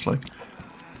 it sounds like.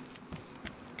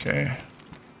 Okay.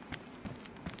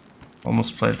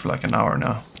 Almost played for like an hour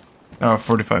now.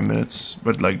 45 minutes,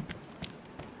 but like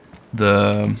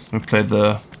we played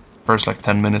the first like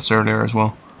 10 minutes earlier as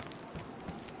well.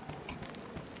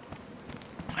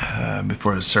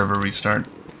 Before the server restart.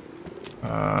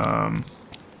 I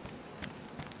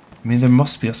mean, there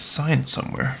must be a sign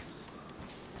somewhere.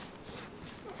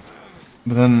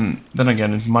 But then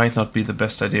again, it might not be the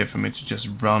best idea for me to just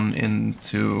run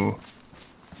into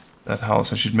that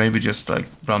house. I should maybe just like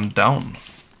run down.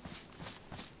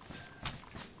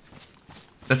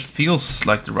 that feels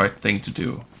like the right thing to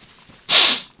do.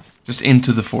 Just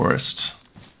into the forest.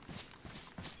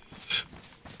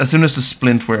 As soon as the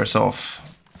splint wears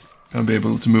off, I'll be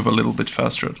able to move a little bit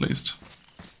faster at least.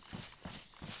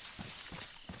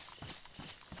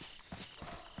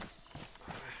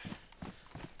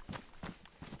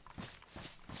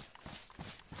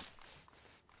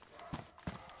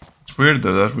 It's weird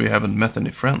though that we haven't met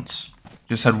any friends.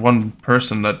 Just had one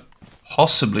person that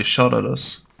possibly shot at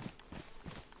us.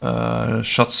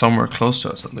 Shot somewhere close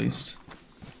to us at least.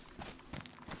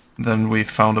 Then we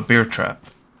found a bear trap.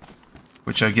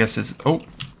 Which I guess is... Oh!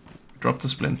 Dropped the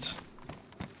splint.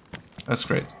 That's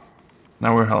great.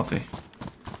 Now we're healthy.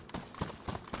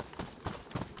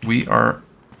 We are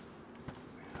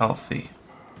healthy,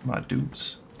 my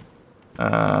dudes. Should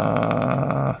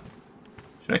I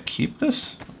keep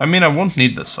this? I mean, I won't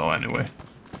need this saw anyway.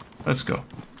 Let's go.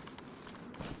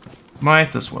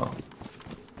 Might as well.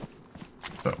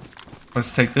 So,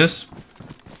 let's take this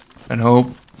and hope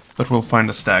that we'll find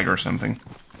a stag or something.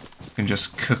 We can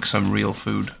just cook some real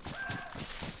food.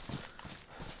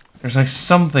 There's like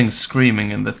something screaming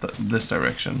in this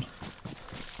direction.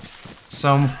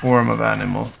 Some form of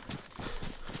animal.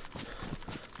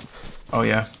 Oh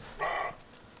yeah.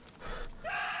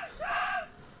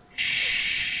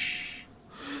 Shh.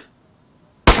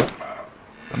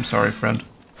 I'm sorry, friend.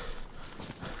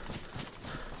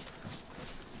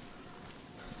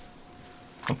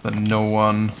 Hope that no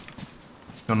one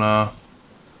gonna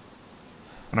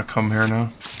come here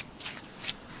now.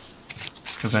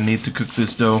 Because I need to cook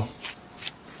this dough.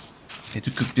 Need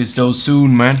to cook this dough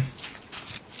soon, man.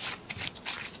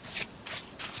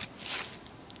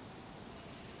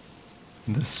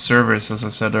 This service, as I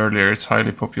said earlier, it's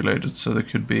highly populated, so there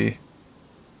could be,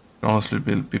 honestly,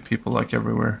 be people like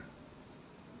everywhere.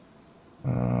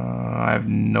 I have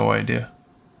no idea.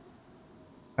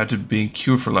 I had to be in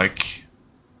queue for like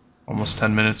almost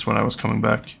 10 minutes when I was coming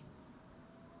back.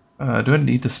 Do I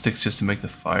need the sticks just to make the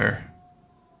fire?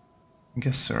 I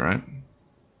guess so, right?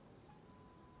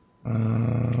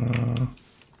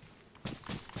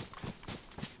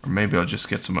 Or maybe I'll just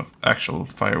get some actual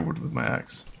firewood with my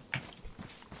axe.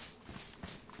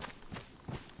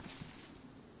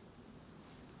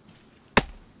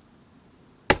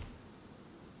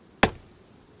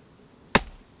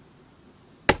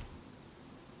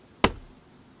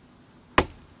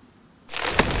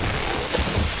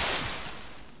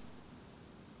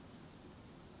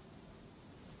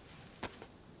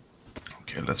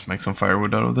 Okay, let's make some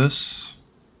firewood out of this.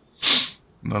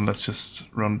 And then let's just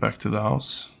run back to the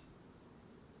house.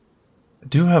 I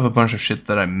do have a bunch of shit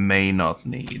that I may not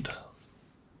need.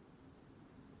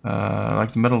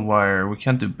 Like the metal wire, we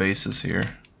can't do bases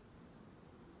here.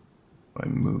 If I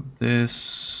move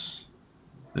this,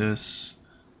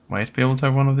 might be able to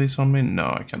have one of these on me?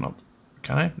 No, I cannot.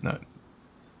 Can I? No.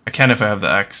 I can if I have the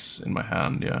axe in my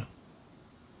hand, yeah.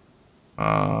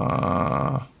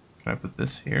 Can I put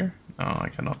this here? No, I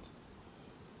cannot.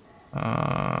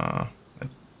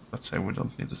 Let's say we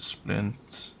don't need a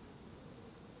splint.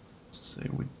 Let's say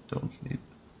we don't need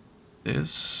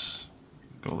this.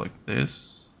 Go like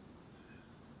this.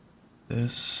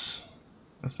 This.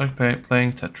 It's like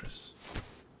playing Tetris.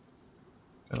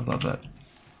 Gotta love that.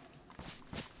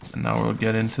 And now we'll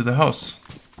get into the house.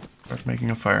 Start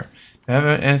making a fire. Do I have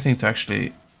anything to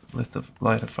actually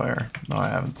light a fire? No, I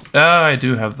haven't. Ah, I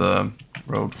do have the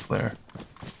road flare.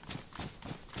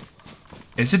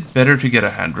 Is it better to get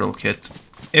a hand drill kit?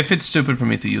 If it's stupid for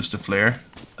me to use the flare,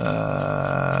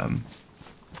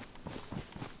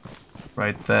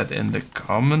 write that in the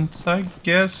comments, I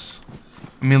guess.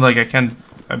 I mean, like,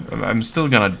 I'm still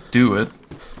gonna do it,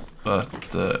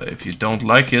 but if you don't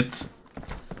like it,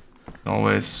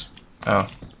 always, oh.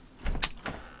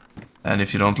 And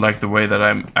if you don't like the way that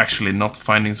I'm actually not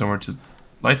finding somewhere to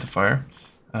light the fire,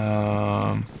 you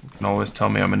can always tell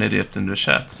me I'm an idiot in the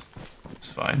chat.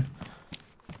 It's fine.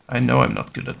 I know I'm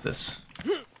not good at this.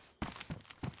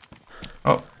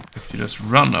 Oh, if you just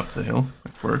run up the hill,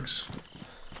 it works.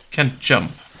 You can't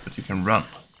jump, but you can run.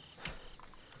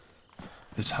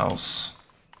 This house.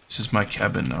 This is my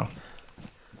cabin now.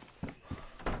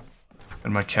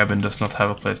 And my cabin does not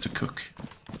have a place to cook.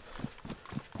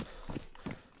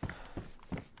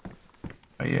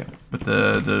 Oh yeah, but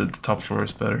the top floor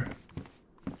is better.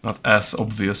 Not as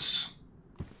obvious.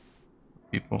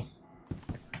 People.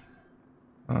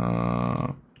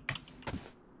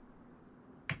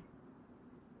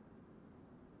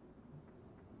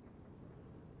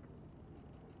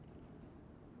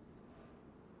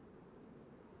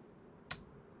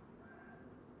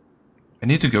 I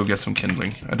need to go get some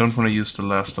kindling. I don't want to use the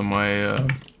last of my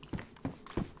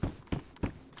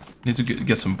Need to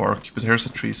get some bark, but here's a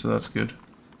tree, so that's good.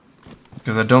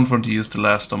 Because I don't want to use the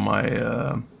last of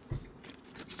my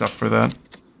stuff for that.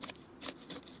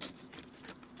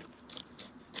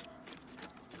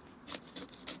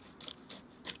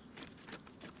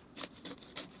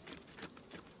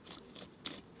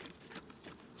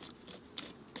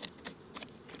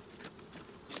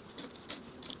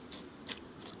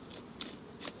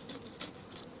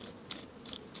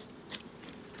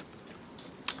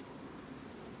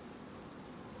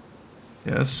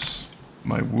 Yes,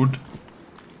 my wood.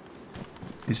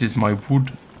 This is my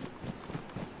wood.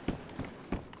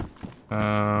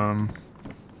 I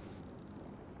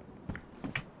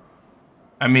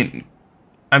mean,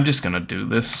 I'm just gonna do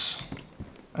this.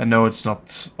 I know it's not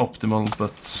optimal,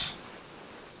 but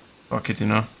fuck it, you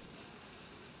know.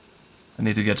 I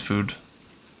need to get food.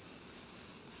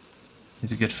 Need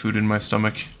to get food in my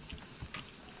stomach.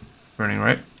 Burning,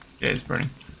 right? Yeah, it's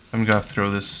burning. I'm gonna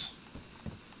throw this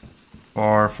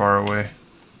far, far away.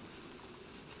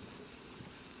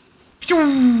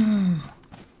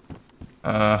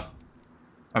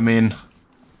 I mean,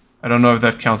 I don't know if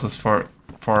that counts as far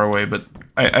away, but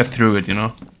I threw it, you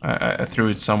know? I threw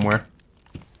it somewhere.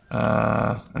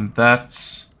 And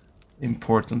that's the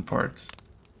important part.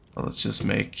 So let's just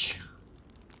make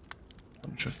a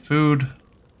bunch of food.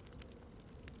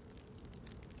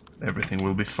 Everything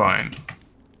will be fine.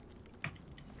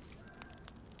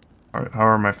 How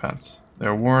are my pants?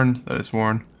 They're worn, that is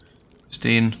worn.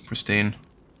 Pristine, pristine,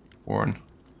 worn.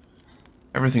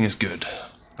 Everything is good.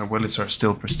 My willies are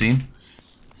still pristine.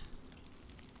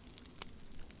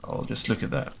 Oh, just look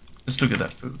at that. Just look at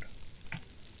that food.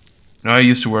 You know, I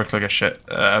used to work like a chef,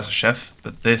 as a chef,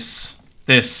 but this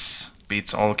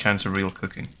beats all kinds of real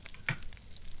cooking.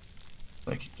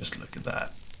 Like, just look at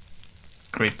that.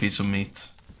 Great piece of meat.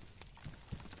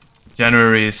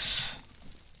 January is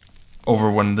over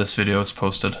when this video is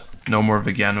posted. No more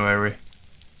veganuary.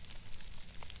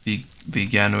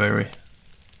 Veganuary.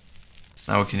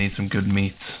 Now we can eat some good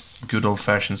meat, some good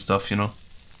old-fashioned stuff, you know.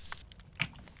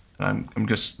 And I'm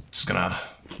just gonna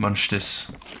munch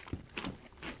this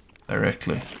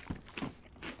directly.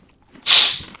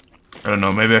 I don't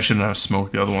know, maybe I shouldn't have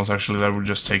smoked the other ones actually, that would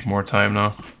just take more time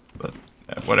now. But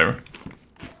yeah, whatever.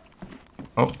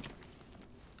 Oh.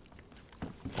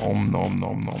 Nom nom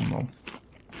nom nom nom.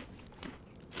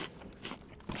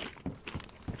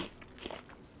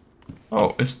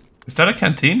 Oh, is that a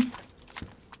canteen?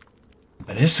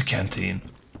 That is a canteen.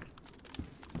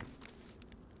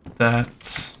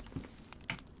 That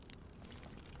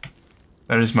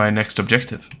is my next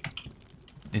objective.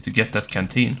 Need to get that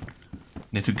canteen.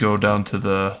 Need to go down to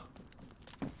the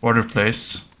water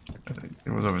place. I think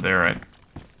it was over there, right?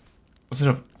 Was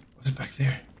it back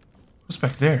there? What's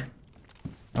back there?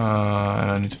 And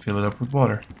I need to fill it up with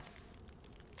water.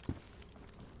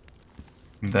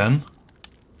 And then?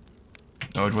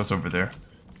 No, it was over there.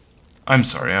 I'm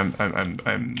sorry. I'm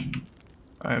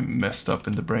messed up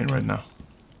in the brain right now.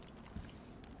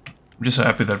 I'm just so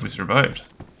happy that we survived.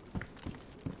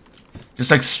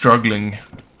 Just like struggling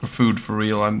for food for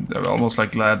real. I'm almost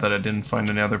like glad that I didn't find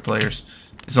any other players.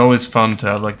 It's always fun to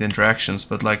have like the interactions,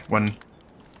 but like when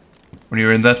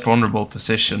you're in that vulnerable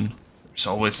position, there's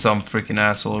always some freaking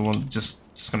asshole who wants just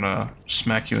gonna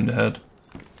smack you in the head.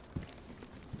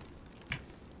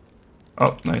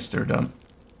 Oh, nice, they're done.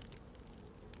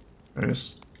 No,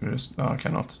 I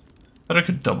cannot. But I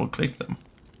could double click them.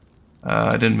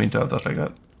 I didn't mean to have that like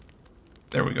that.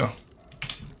 There we go.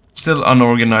 Still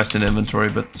unorganized in inventory,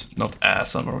 but not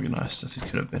as unorganized as it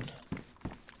could have been.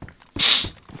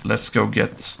 Let's go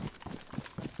get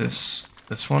this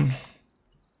one.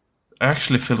 It's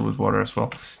actually filled with water as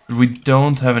well. But we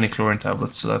don't have any chlorine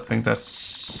tablets, so I think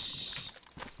that's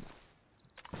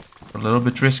a little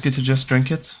bit risky to just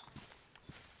drink it.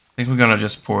 I think we're gonna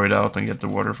just pour it out and get the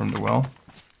water from the well.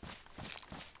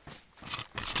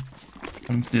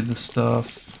 Empty the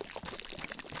stuff.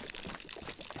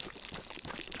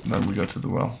 And then we go to the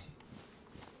well.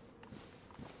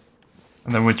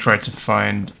 And then we try to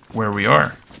find where we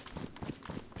are.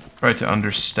 Try to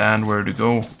understand where to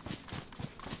go.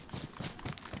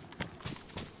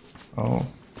 Oh,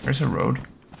 there's a road.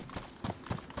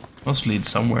 Must lead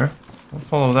somewhere. We'll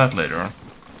follow that later on.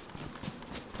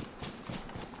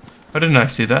 How didn't I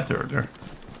see that earlier?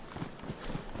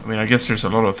 I mean, I guess there's a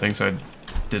lot of things I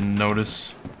didn't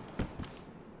notice.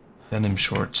 Denim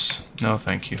shorts. No,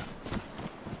 thank you.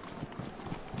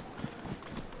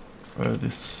 What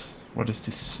is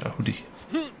this? A hoodie.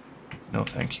 No,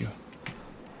 thank you.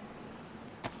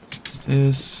 What's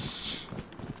this?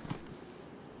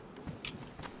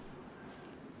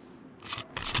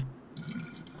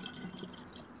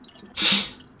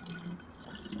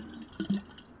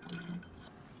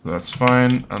 So that's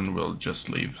fine, and we'll just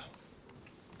leave.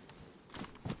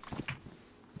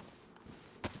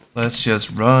 Let's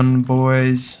just run,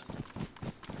 boys.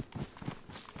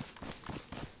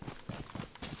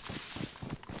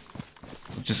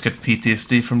 Just get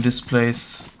PTSD from this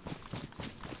place.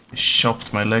 He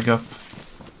chopped my leg up.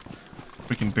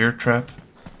 Freaking bear trap.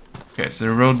 Okay, so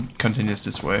the road continues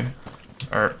this way.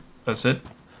 Or does it?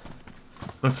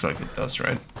 Looks like it does,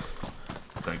 right?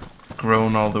 Like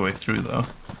grown all the way through though.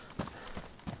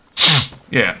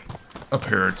 Yeah, up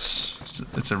here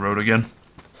it's a road again.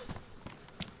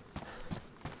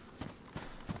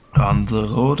 On the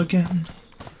road again.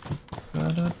 Da,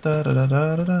 da, da, da,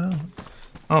 da, da, da.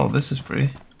 Oh, this is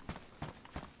pretty.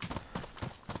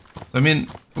 I mean,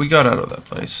 we got out of that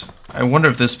place. I wonder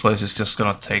if this place is just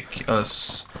gonna take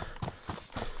us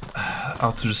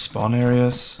out to the spawn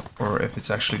areas, or if it's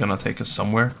actually gonna take us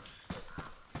somewhere.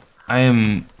 I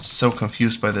am so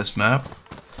confused by this map.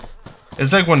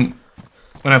 It's like when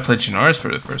I played Chinaris for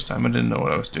the first time, I didn't know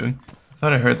what I was doing. I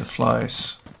thought I heard the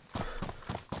flies.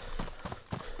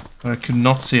 But I could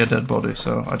not see a dead body,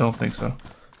 so I don't think so.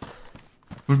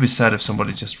 It would be sad if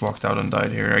somebody just walked out and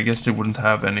died here. I guess they wouldn't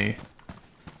have any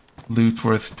loot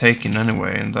worth taking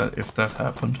anyway, and that if that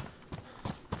happened.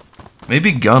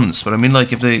 Maybe guns, but I mean,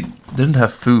 like, if they didn't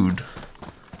have food,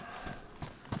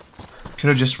 could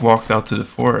have just walked out to the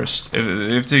forest.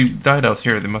 If they died out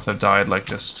here, they must have died like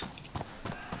just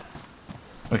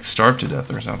like starved to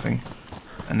death or something.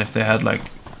 And if they had like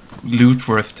loot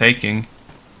worth taking,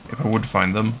 if I would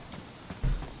find them,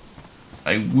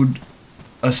 I would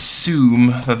assume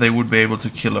that they would be able to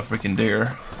kill a freaking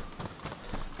deer.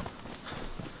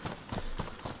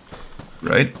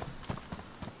 Right?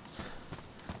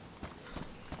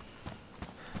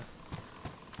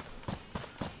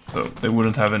 So they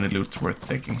wouldn't have any loot worth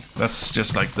taking. That's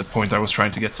just like the point I was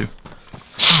trying to get to.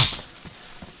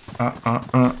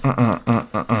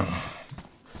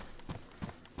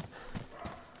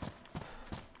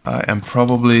 I am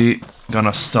probably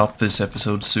gonna stop this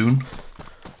episode soon.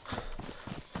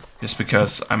 Just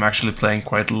because I'm actually playing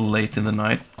quite late in the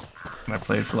night. And I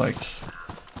played for like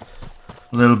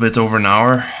a little bit over an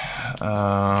hour.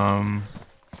 And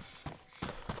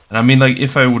I mean, like,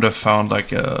 if I would have found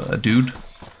like a dude,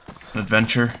 an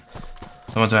adventure,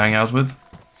 someone to hang out with,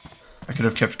 I could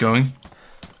have kept going.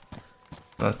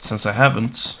 But since I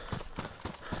haven't,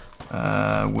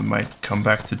 we might come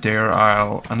back to Dare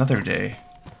Isle another day.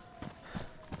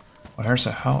 Oh, here's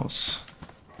a house.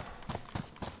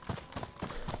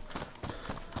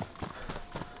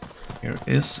 Here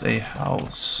is a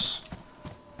house.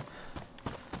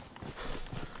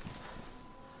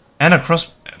 And a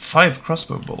 5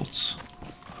 crossbow bolts.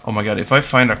 Oh my god, if I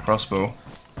find a crossbow,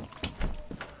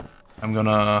 I'm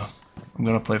gonna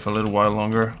play for a little while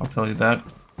longer, I'll tell you that.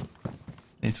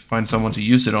 Need to find someone to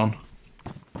use it on.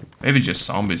 Maybe just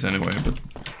zombies anyway, but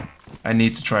I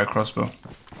need to try a crossbow.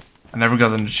 I never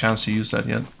gotten the chance to use that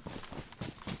yet.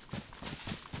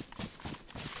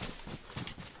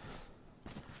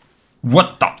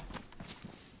 What the?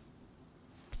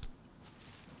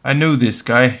 I knew this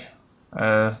guy.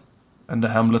 And the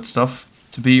Hamlet stuff.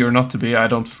 To be or not to be, I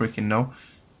don't freaking know.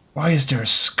 Why is there a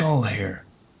skull here?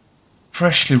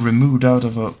 Freshly removed out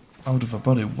of a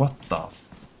body. What the?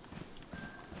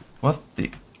 What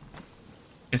the?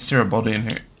 Is there a body in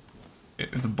here?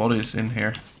 If the body is in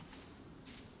here.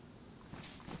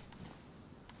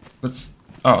 Let's...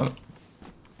 Oh.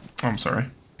 I'm sorry.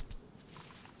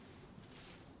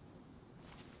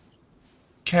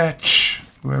 Catch!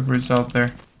 Whoever is out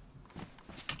there.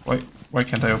 Why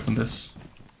can't I open this?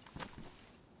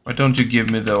 Why don't you give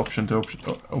me the option to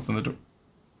open the door?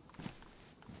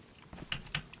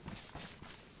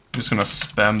 I'm just gonna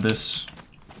spam this.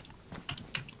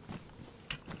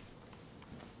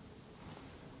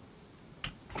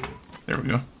 There we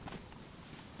go.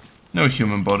 No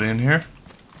human body in here.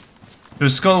 The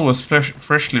skull was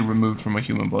freshly removed from a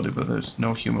human body, but there's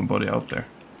no human body out there.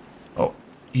 Oh,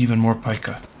 even more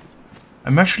pica.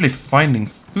 I'm actually finding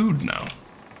food now.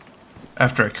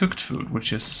 After I cooked food,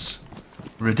 which is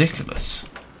ridiculous.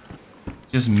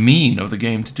 Just mean of the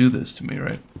game to do this to me,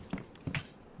 right?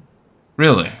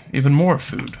 Really? Even more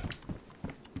food.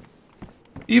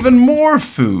 Even more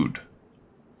food!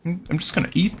 I'm just gonna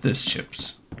eat this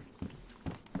chips.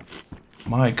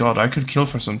 My god, I could kill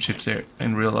for some chips here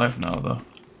in real life now, though.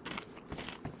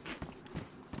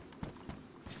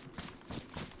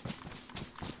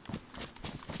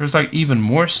 There's like even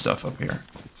more stuff up here.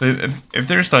 So if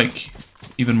there's like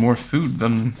even more food,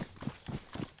 then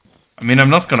I mean, I'm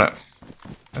not gonna,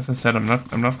 as I said, I'm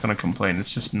not gonna complain.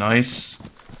 It's just nice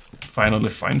to finally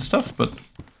find stuff, but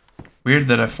weird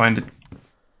that I find it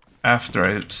after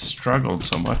I struggled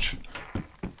so much.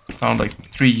 Found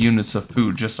like 3 units of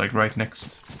food just like right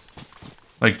next.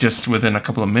 Like just within a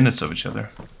couple of minutes of each other.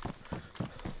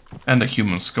 And a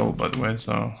human skull, by the way,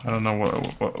 so I don't know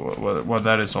what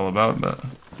that is all about, but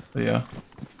yeah.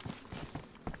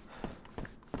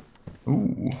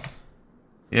 Ooh.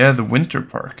 Yeah, the winter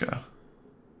parka.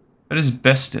 That is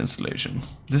best installation.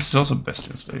 This is also best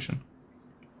installation.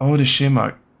 Oh, the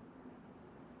Shema.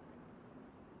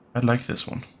 I like this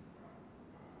one.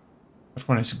 That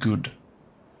one is good.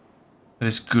 That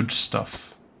is good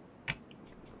stuff.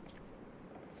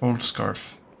 Old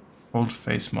scarf. Old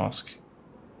face mask.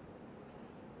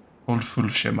 Old full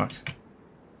shemak.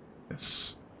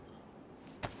 Yes.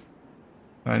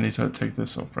 I need to take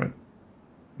this off, right?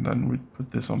 And then we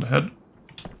put this on the head.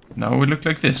 Now we look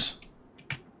like this.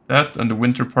 That and the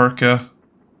winter parka.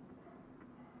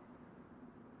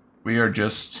 We are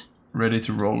just ready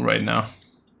to roll right now.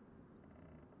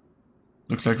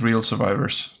 Look like real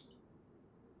survivors.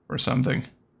 Or something.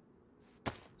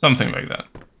 Something like that.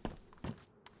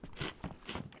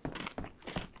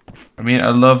 I mean, I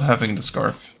love having the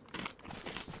scarf.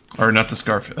 Or not the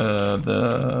scarf,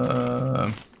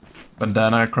 the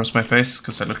bandana across my face,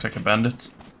 because I look like a bandit.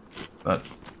 But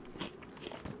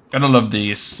gotta love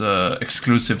these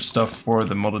exclusive stuff for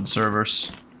the modded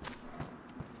servers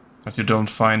that you don't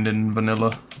find in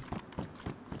vanilla.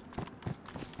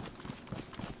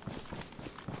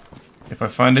 If I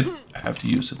find it, I have to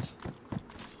use it.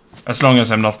 As long as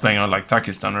I'm not playing on like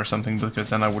Takistan or something,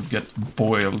 because then I would get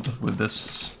boiled with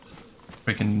this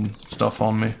freaking stuff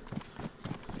on me.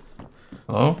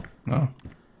 Hello? No.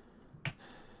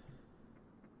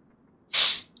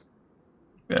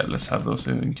 Yeah, let's have those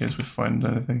in case we find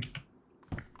anything.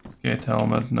 Skate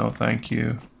helmet, no thank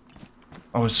you.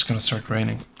 Oh, it's gonna start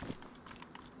raining.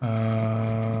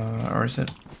 Or is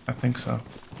it? I think so.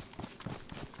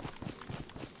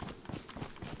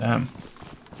 Damn.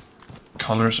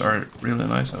 Colors are really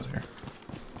nice out here.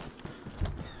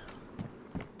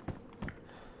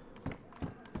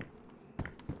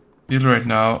 Feel right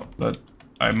now that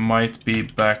I might be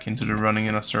back into the running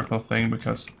in a circle thing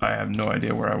because I have no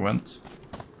idea where I went.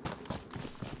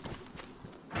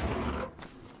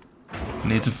 I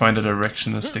need to find a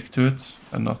direction and stick to it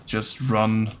and not just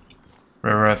run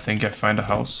wherever I think I find a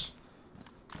house.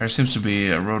 There seems to be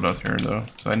a road out here though,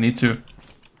 so I need to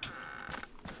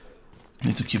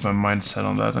keep my mind set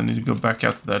on that. I need to go back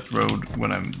out to that road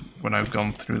when I've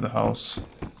gone through the house.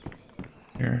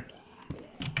 Here.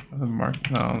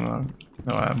 Mark, no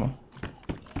ammo.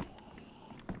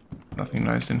 Nothing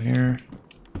nice in here.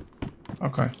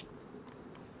 Okay.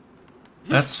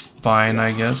 That's fine,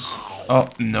 I guess. Oh,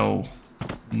 no.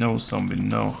 No, zombie,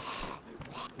 no.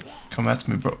 Come at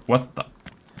me, bro. What the?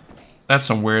 That's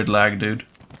some weird lag, dude.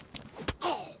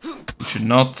 You should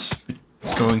not be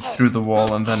going through the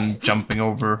wall and then jumping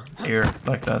over here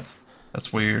like that.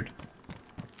 That's weird.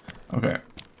 Okay.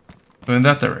 So in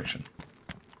that direction.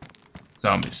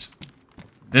 Zombies.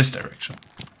 This direction.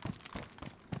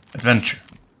 Adventure.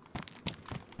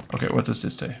 Okay, what does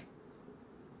this say?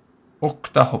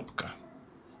 Oktahopka.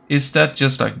 Is that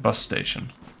just like bus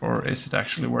station? Or is it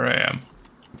actually where I am?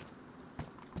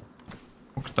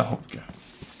 Oktahopka.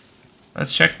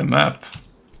 Let's check the map.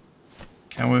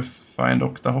 Can we find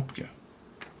Oktahopka?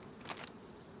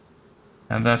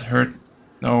 And that hurt.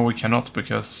 No, we cannot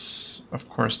because, of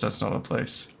course, that's not a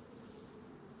place.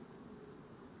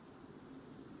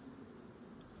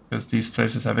 Because these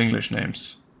places have English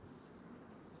names.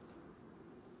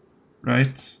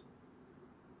 Right?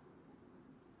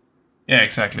 Yeah,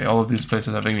 exactly. All of these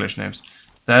places have English names.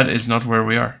 That is not where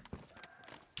we are.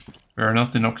 We are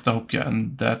not in Oktahopka,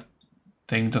 and that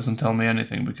thing doesn't tell me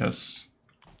anything because...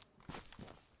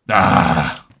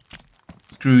 Ah!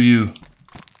 Screw you.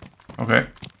 Okay.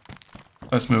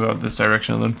 Let's move out this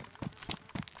direction then.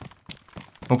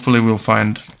 Hopefully we'll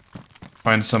find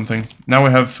something. Now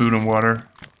we have food and water.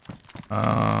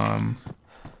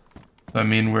 So I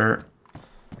mean we're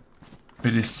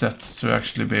pretty set to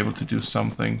actually be able to do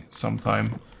something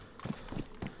sometime.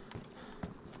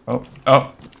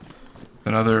 Oh, it's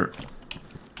another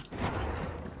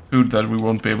food that we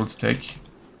won't be able to take,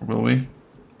 or will we? I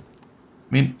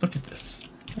mean, look at this.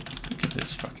 Look at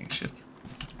this fucking shit.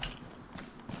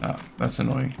 Ah, that's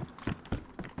annoying.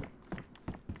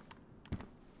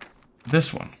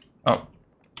 This one. Oh,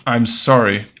 I'm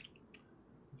sorry.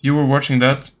 If you were watching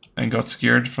that and got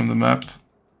scared from the map,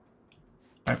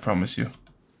 I promise you.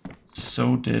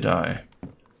 So did I.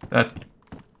 That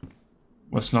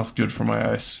was not good for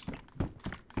my eyes.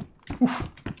 Oof,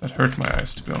 that hurt my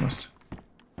eyes, to be honest.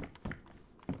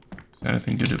 Is there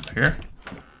anything good up here?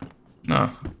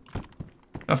 No.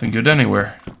 Nothing good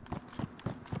anywhere.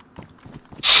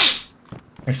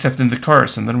 Except in the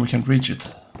cars, and then we can't reach it.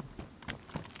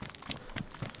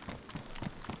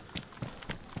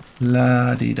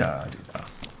 La-di-da-di-da.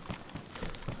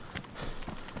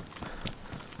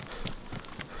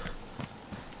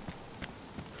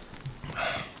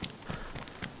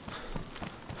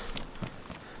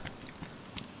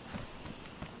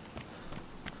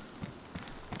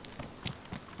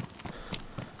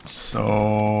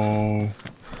 So...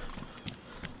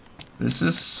 this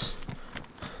is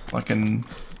like a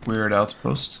weird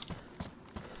outpost.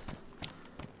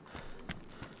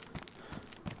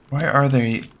 Why are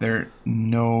there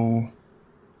no...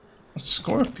 a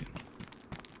scorpion?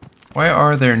 Why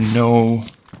are there no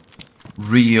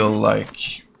real,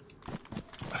 like...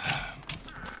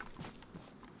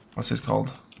 what's it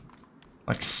called?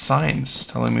 Like signs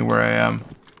telling me where I am?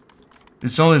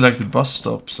 It's only like the bus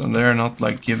stops, and they're not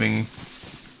like giving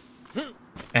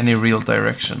any real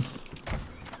direction.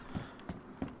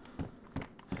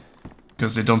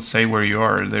 Because they don't say where you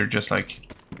are, they're just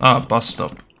like, ah, bus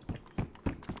stop.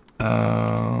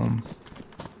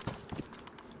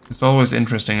 It's always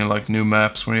interesting in like new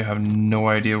maps where you have no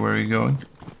idea where you're going.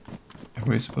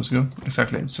 Where you're supposed to go.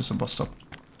 Exactly, it's just a bus stop.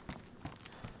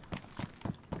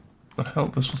 What the hell,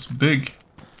 this was big.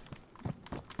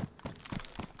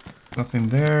 Nothing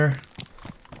there.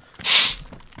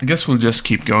 I guess we'll just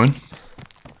keep going.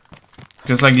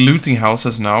 Because like looting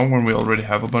houses now, when we already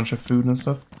have a bunch of food and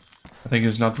stuff, I think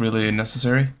is not really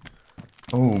necessary.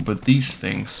 Oh, but these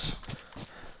things.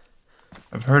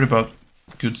 I've heard about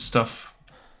good stuff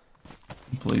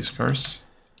in police cars.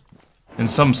 In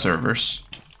some servers.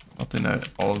 Not in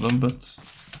all of them, but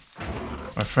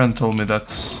my friend told me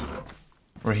that's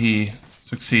where he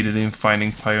succeeded in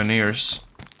finding pioneers.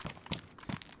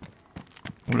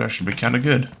 Would actually be kind of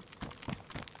good.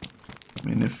 I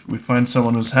mean, if we find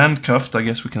someone who's handcuffed, I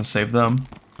guess we can save them.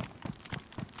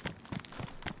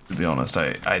 To be honest,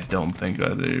 I don't think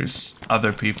that there's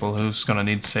other people who's gonna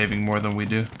need saving more than we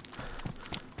do.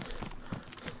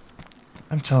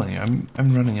 I'm telling you,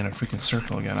 I'm running in a freaking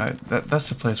circle again. That's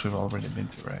the place we've already been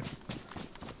to, right?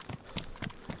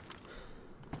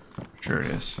 Sure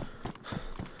it is.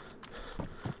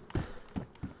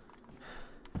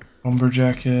 Bomber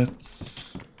jacket.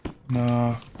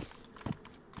 No.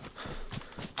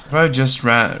 If I just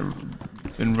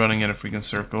been running in a freaking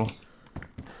circle,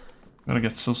 I'm gonna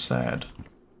get so sad.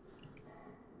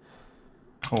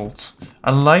 Colt.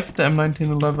 I like the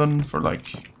M1911 for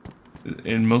like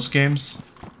in most games.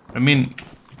 I mean,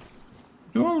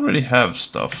 you already have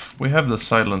stuff. We have the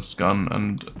silenced gun,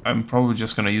 and I'm probably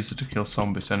just gonna use it to kill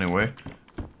zombies anyway.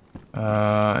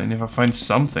 And if I find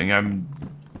something,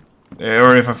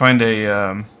 or if I find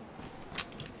a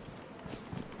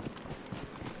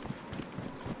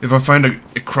if I find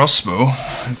a crossbow,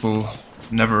 it will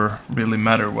never really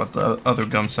matter what the other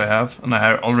guns I have. And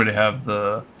I already have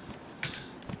the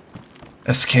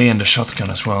SK and the shotgun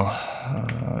as well.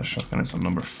 Shotgun is on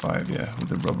number 5, yeah, with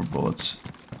the rubber bullets.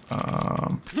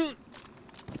 I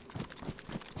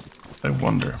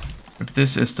wonder if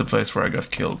this is the place where I got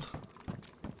killed.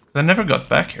 I never got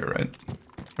back here, right?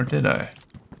 Or did I?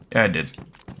 Yeah, I did.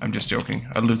 I'm just joking.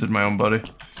 I looted my own body.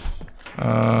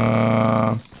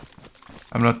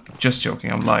 I'm not just joking,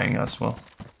 I'm lying as well.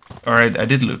 Alright, I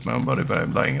did loot my own body, but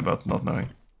I'm lying about not knowing.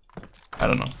 I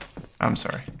don't know. I'm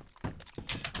sorry.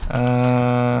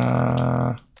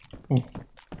 Ooh.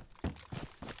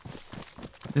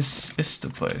 This is the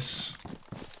place.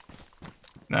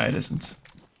 Nah, it isn't.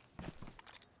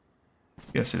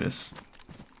 Yes, it is.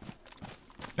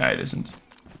 Nah, it isn't.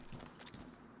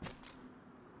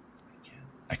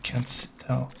 I can't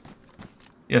tell.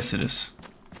 Yes, it is.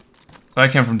 So I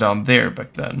came from down there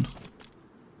back then.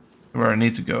 Where I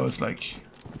need to go is like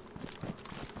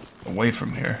away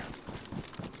from here.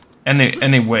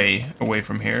 Any way away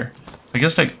from here. I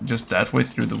guess like just that way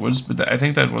through the woods, but I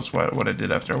think that was what I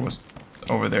did after I was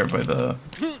over there by the...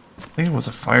 I think it was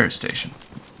a fire station.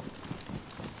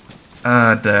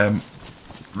 Ah, damn.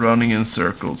 Running in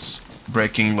circles,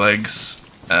 breaking legs,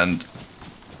 and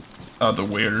other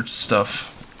weird stuff.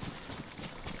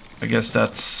 I guess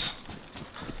that's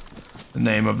the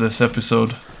name of this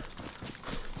episode.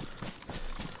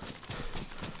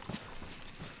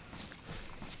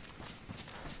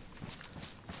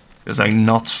 Because I'm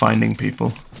not finding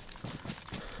people.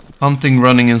 Hunting,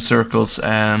 running in circles,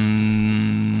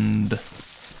 and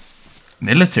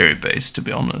military base, to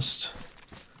be honest.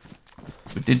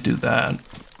 We did do that.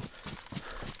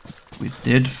 We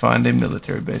did find a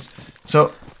military base.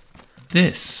 So,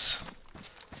 this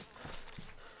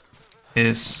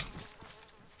is...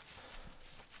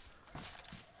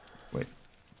 Wait.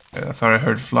 I thought I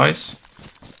heard flies.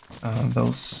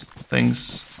 Those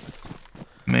things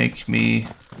make me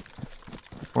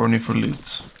horny for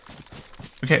loot.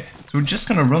 Okay, so we're just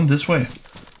gonna run this way.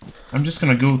 I'm just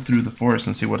gonna go through the forest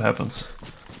and see what happens.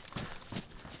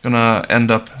 Gonna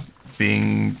end up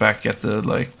being back at the,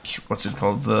 like, what's it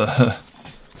called? The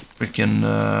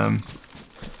freaking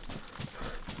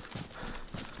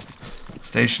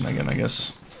station again, I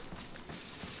guess.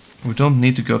 We don't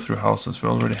need to go through houses. We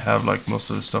already have, like, most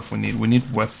of the stuff we need. We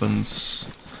need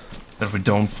weapons that we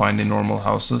don't find in normal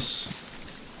houses.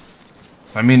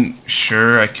 I mean,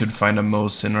 sure, I could find a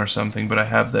Mosin or something, but I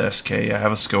have the SK, I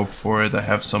have a scope for it, I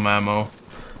have some ammo.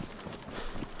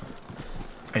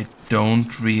 I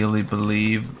don't really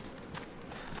believe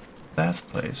that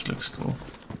place looks cool.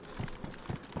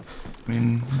 I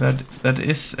mean, that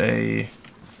is a...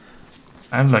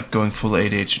 I'm like going full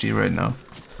ADHD right now.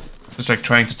 Just like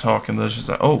trying to talk and there's just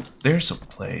like, oh, there's a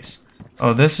place.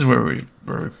 Oh, this is where we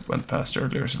went past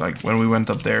earlier. So like when we went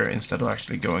up there instead of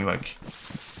actually going like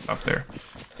up there.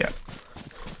 Yeah,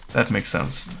 that makes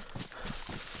sense.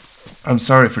 I'm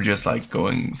sorry for just like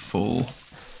going full.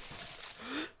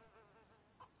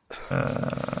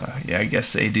 Yeah, I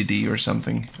guess ADD or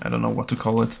something. I don't know what to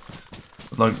call it.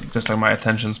 But like just like my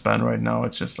attention span right now,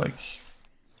 it's just like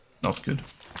not good.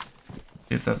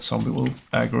 If that zombie will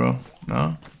aggro.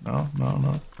 No.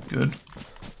 Good.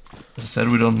 As I said,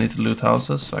 we don't need to loot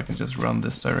houses, so I can just run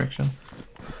this direction.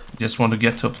 Just want to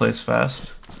get to a place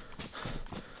fast.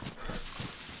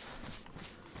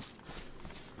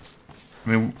 I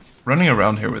mean, running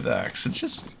around here with the axe, it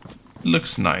just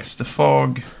looks nice. The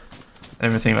fog,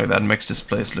 everything like that makes this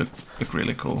place look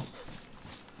really cool.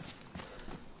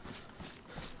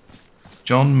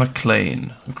 John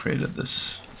McClane, who created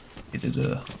this, he did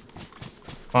a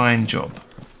fine job.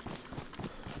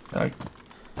 Like,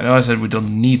 I know I said we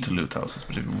don't need to loot houses,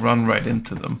 but if we run right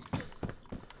into them,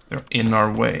 they're in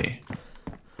our way.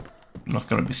 I'm not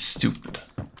gonna be stupid.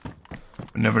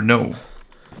 We never know.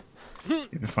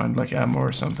 If you find like ammo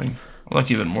or something, or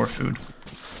like even more food.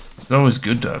 It's always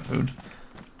good to have food.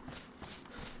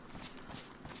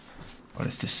 What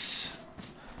is this?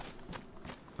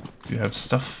 Do you have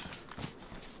stuff?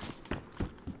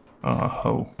 Ah,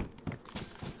 hoe.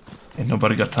 Ain't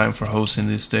nobody got time for hoes in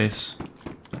these days.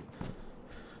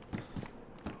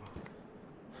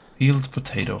 Peeled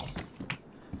potato.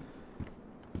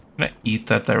 Can I eat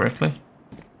that directly?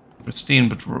 Pristine,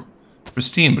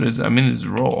 but it's, I mean, it's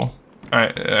raw.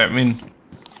 I mean,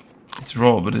 it's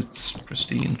raw, but it's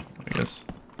pristine, I guess.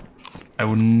 I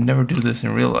would never do this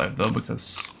in real life, though,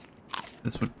 because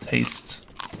this would taste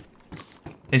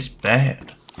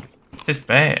bad. Taste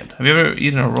bad. Have you ever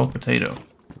eaten a raw potato?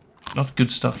 Not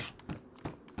good stuff.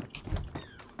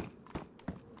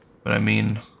 But I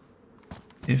mean,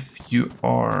 if you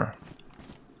are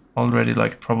already,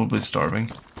 like, probably starving,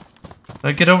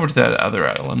 like, get over to that other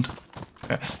island.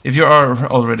 If you are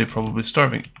already probably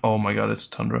starving, oh my god, it's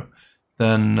tundra,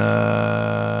 then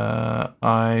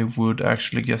I would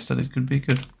actually guess that it could be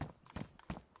good.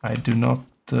 I do not,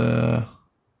 I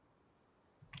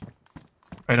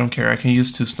don't care, I can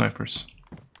use 2 snipers.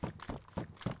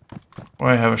 Or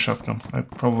I have a shotgun, I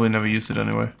probably never use it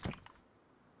anyway.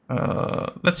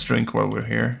 Let's drink while we're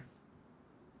here.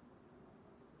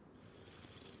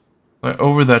 Like,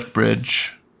 over that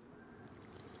bridge.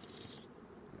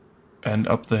 And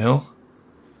up the hill?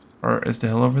 Or is the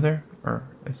hill over there? Or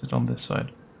is it on this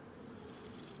side?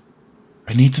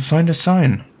 I need to find a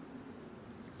sign.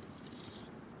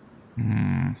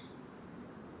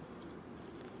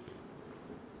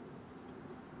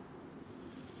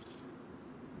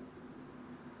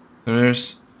 So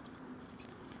there's...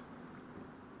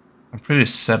 I'm pretty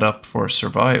set up for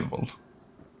survival.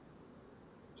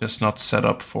 Just not set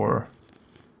up for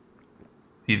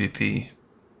PvP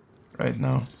right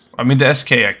now. I mean, the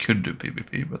SK I could do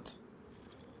PvP, but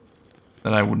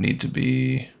then I would need to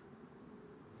be...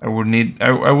 I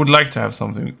would like to have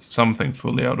something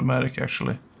fully automatic,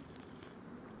 actually.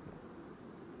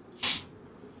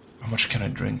 How much can I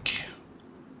drink?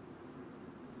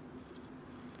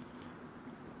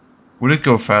 Would it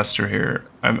go faster here?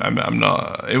 I'm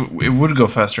not... It would go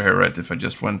faster here, right, if I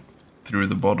just went through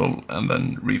the bottle and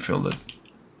then refilled it.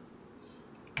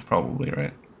 Probably,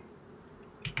 right?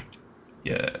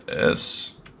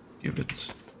 Yes. Give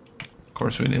it. Of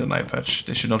course we need an eye patch.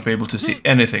 They should not be able to see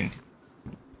anything.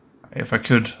 If I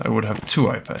could, I would have 2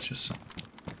 eye patches.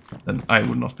 Then I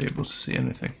would not be able to see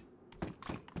anything.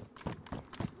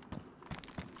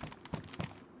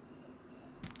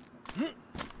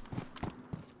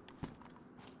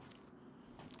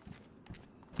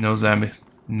 No, Zambi.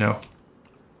 No.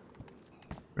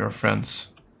 We are friends.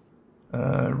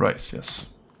 Rice, yes.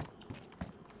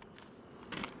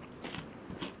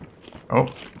 Oh.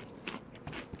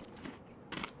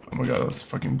 Oh my god, that's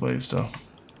fucking Blaze though.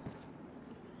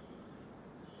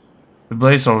 The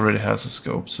Blaze already has a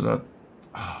scope, so that...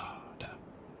 Ah, oh, damn.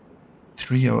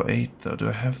 308 though, do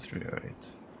I have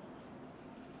 308?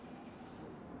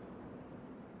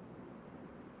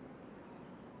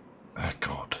 Oh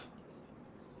god.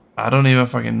 I don't even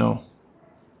fucking know.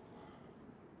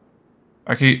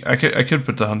 I could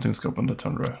put the hunting scope on the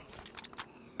Tundra.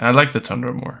 And I like the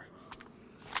Tundra more.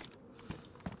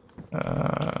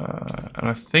 And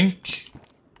I think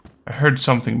I heard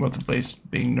something about the Blaze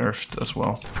being nerfed as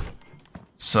well.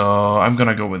 So I'm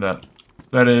gonna go with that.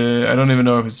 That is, I don't even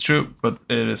know if it's true, but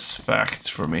it is fact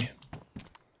for me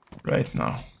right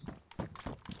now.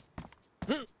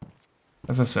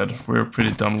 As I said, we're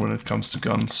pretty done when it comes to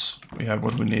guns. We have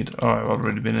what we need. Oh, I've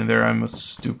already been in there. I'm a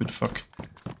stupid fuck.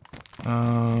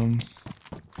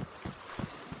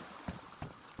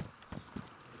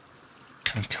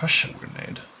 Concussion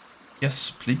grenade. Yes,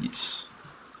 please.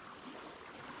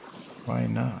 Why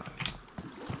not?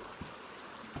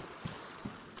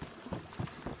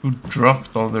 Who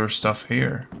dropped all their stuff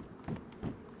here?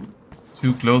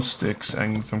 2 glow sticks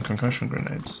and some concussion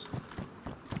grenades.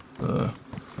 It's a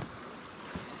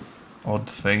odd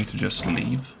thing to just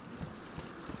leave.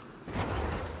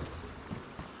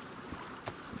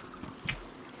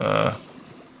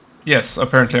 Yes,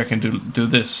 apparently I can do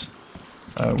this.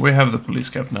 We have the police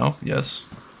cap now, yes.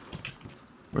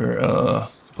 We're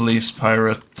police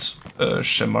pirate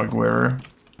shemag wearer.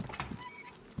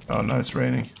 Oh, now it's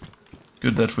raining.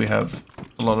 Good that we have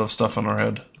a lot of stuff on our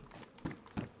head.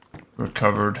 We're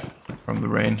covered from the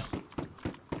rain.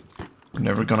 We're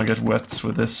never gonna get wet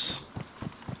with this.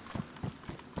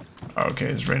 Okay,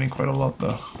 it's raining quite a lot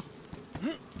though.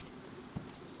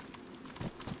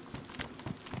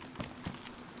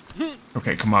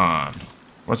 Okay, come on.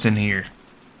 What's in here?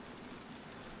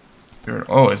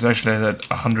 Oh, it's actually at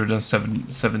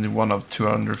 171 of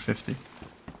 250.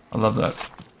 I love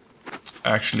that.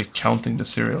 Actually counting the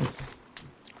cereal.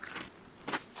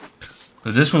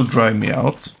 But this will dry me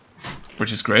out,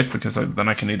 which is great because then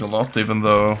I can eat a lot, even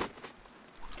though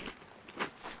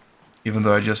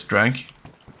I just drank.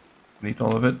 I can eat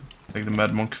all of it. Take the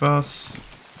Mad Monk Kvass.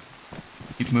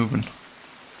 Keep moving.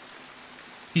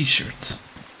 T-shirt.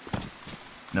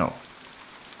 No.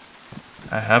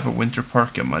 I have a winter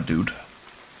parka, my dude.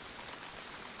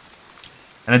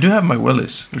 And I do have my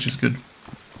wellies, which is good.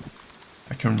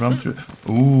 I can run through.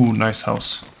 Ooh, nice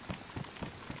house.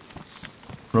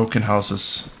 Broken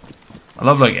houses. I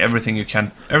love like everything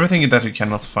that you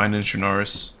cannot find in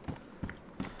Chernarus.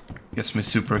 Gets me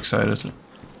super excited.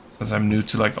 Since I'm new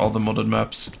to like all the modded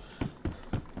maps.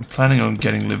 I'm planning on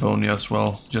getting Livonia as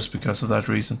well, just because of that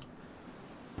reason.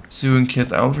 Sewing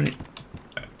kit, I already...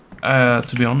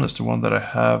 to be honest, the one that I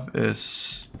have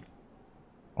is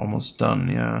almost done,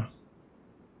 yeah.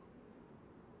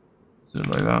 Do it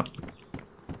like that.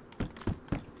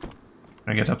 Can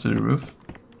I get up to the roof?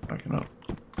 I cannot.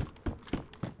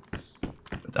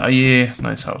 But, yeah,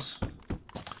 nice house.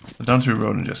 So down to the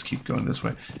road and just keep going this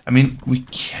way. I mean, we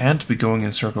can't be going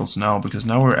in circles now, because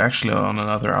now we're actually on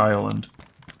another island.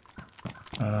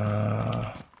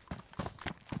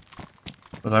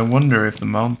 But I wonder if the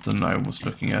mountain I was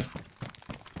looking at...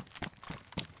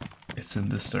 It's in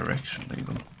this direction,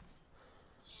 even.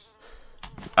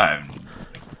 I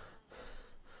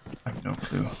have no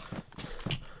clue.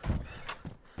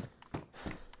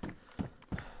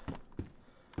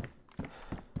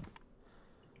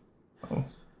 Oh.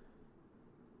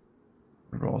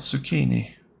 Raw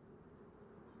zucchini.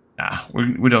 Nah,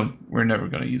 we're never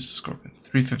gonna use the Scorpion.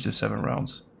 357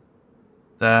 rounds.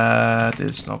 That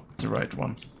is not the right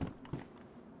one.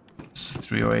 It's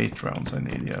 308 rounds I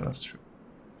need, yeah, that's true.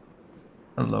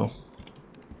 Hello.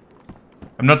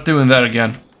 I'm not doing that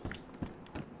again.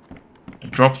 I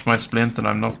dropped my splint and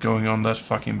I'm not going on that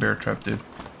fucking bear trap, dude.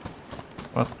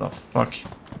 What the fuck?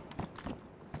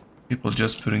 People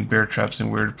just putting bear traps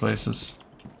in weird places.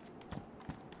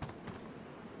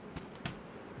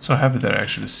 I'm so happy that I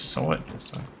actually saw it this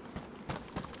time.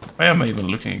 Why am I even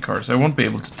looking at cars? I won't be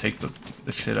able to take the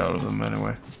shit out of them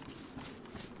anyway.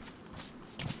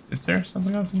 Is there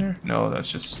something else in there? No,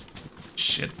 that's just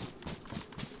shit.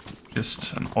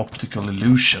 Just an optical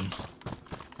illusion.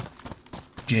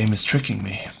 The game is tricking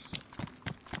me.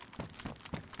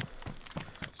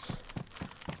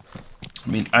 I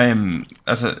mean, I am,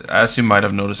 as you might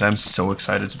have noticed, I'm so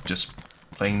excited to just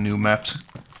playing new maps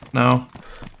now.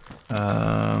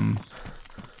 I've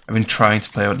been trying to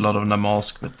play a lot of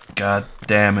Namalsk, but god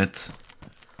damn it.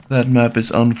 That map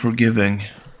is unforgiving.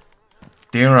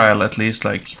 Deer Isle, at least,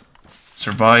 like,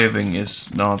 surviving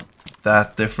is not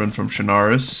that different from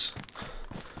Chernarus.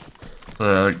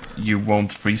 You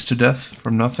won't freeze to death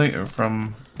from nothing, or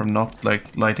from not,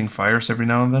 like, lighting fires every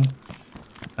now and then.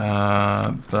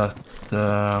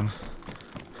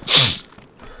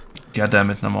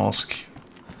 Goddammit, Namalsk.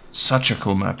 Such a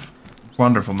cool map.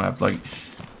 Wonderful map. Like,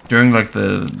 during, like,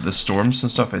 the storms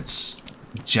and stuff, it's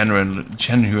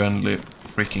genuinely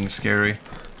freaking scary.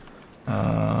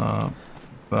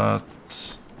 But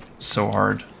it's so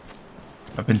hard.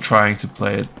 I've been trying to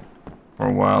play it for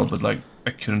a while, but like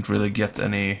I couldn't really get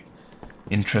any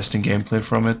interesting gameplay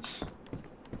from it.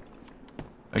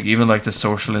 Like even like the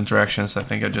social interactions, I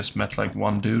think I just met like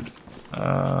one dude.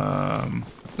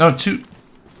 No,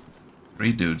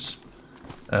 three dudes.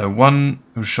 One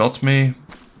who shot me,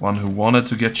 one who wanted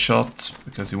to get shot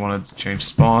because he wanted to change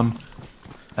spawn,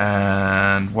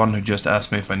 and one who just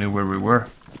asked me if I knew where we were.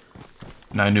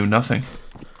 And I knew nothing.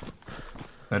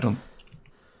 I don't...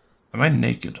 Am I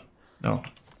naked? No.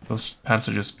 Those pants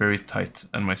are just very tight,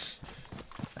 and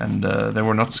they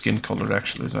were not skin colored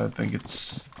actually, so I think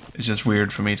it's just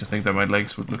weird for me to think that my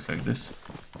legs would look like this.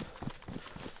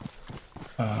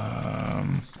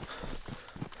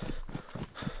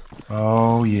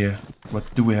 Oh yeah,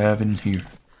 what do we have in here?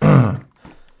 Come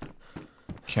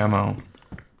on.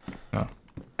 No.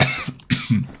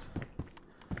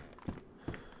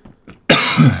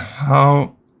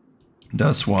 How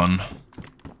does one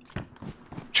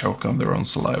choke on their own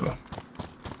saliva?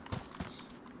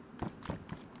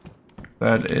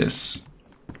 That is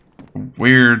a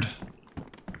weird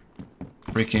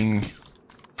freaking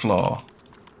flaw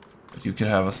that you could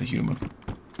have as a human.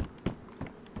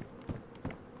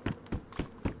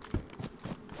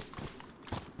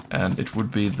 And it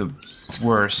would be the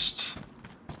worst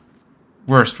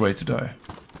way to die.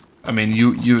 I mean,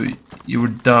 you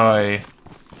would die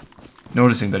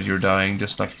noticing that you're dying,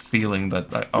 just like feeling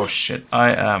that, like, oh shit,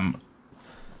 I'm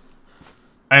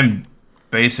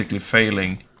basically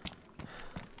failing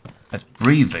at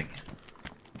breathing.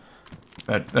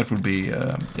 That would be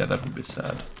yeah, that would be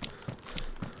sad.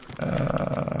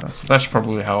 So that's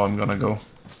probably how I'm gonna go.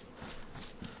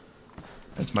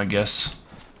 That's my guess.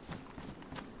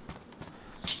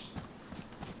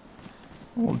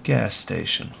 Oh, gas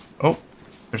station. Oh,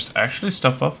 there's actually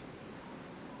stuff up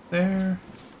there.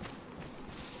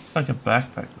 Like a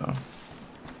backpack though.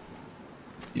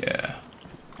 Yeah.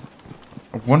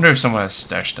 I wonder if someone has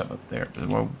stashed stuff up there, but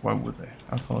why would they?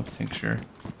 Alcoholic tincture.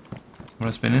 Someone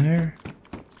has been in here?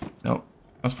 Nope.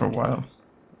 That's for a while.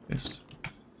 At least.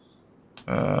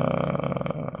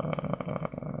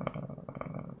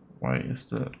 Why is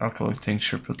the alcoholic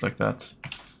tincture put like that?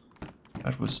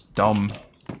 That was dumb.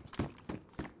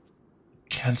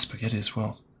 Canned spaghetti as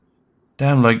well.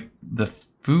 Damn, like the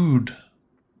food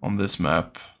on this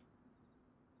map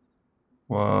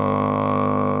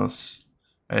was...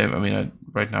 I mean,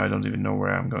 right now I don't even know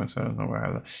where I'm going, so I don't know where I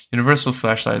have that. Universal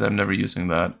flashlight, I'm never using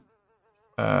that.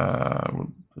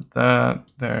 We'll put that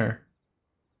there.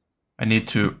 I need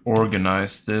to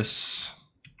organize this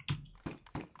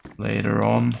later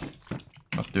on.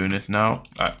 Not doing it now.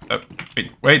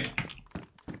 Wait!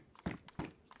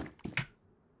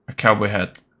 A cowboy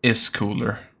hat is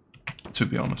cooler, to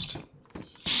be honest.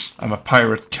 I'm a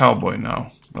pirate cowboy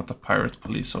now, not a pirate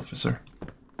police officer.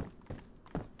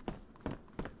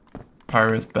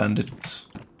 Pirate bandit,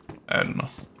 I don't know,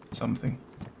 something.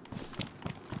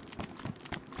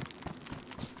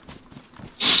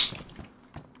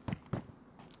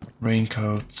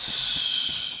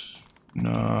 Raincoats.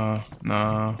 No.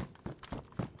 I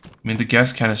mean, the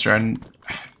gas canister, I'm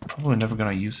probably never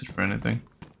gonna use it for anything.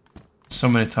 So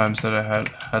many times that I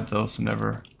had those and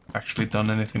never actually done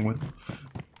anything with them.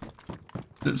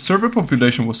 The server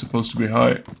population was supposed to be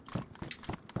high.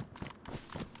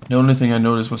 The only thing I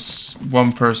noticed was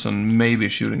one person maybe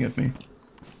shooting at me.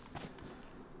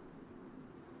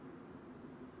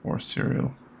 Or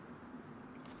cereal.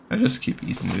 I just keep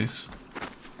eating these.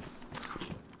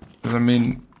 Because I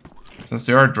mean, since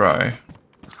they are dry,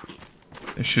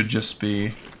 they should just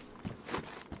be...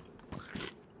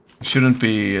 I shouldn't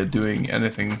be doing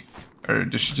anything, or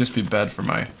they should just be bad for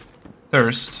my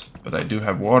thirst, but I do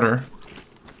have water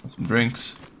and some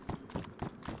drinks.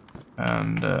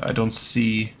 And I don't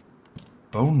see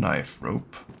bone knife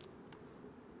rope.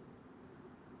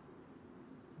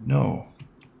 No.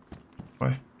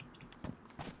 Why?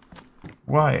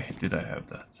 Why did I have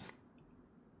that?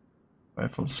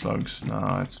 Rifle slugs.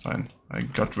 Nah, it's fine. I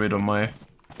got rid of my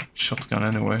shotgun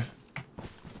anyway.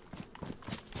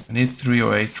 I need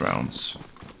 308 rounds.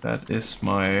 That is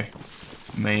my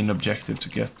main objective to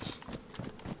get.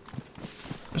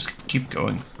 Just keep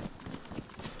going.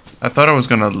 I thought I was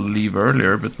gonna leave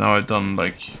earlier, but now I've done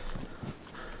like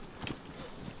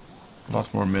a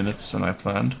lot more minutes than I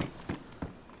planned.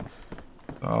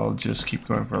 So I'll just keep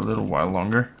going for a little while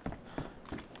longer.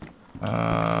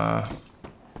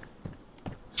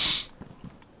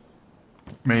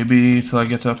 Maybe till I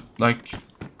get up, like...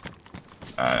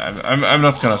 I'm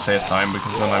not gonna say a time,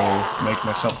 because then I will make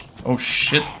myself... Oh,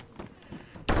 shit.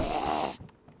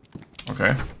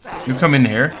 Okay. You come in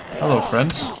here. Hello,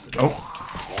 friends. Oh.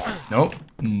 No.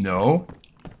 No.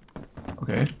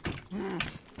 Okay.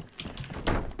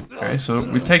 Okay, so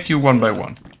we take you one by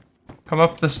one. Come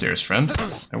up the stairs, friend.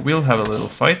 And we'll have a little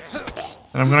fight.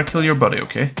 And I'm gonna kill your buddy,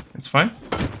 okay? It's fine.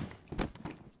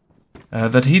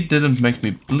 That he didn't make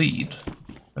me bleed.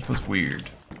 That was weird.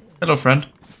 Hello, friend.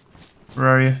 Where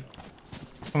are you?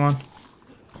 Come on.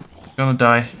 You're gonna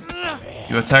die.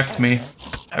 You attacked me.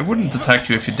 I wouldn't attack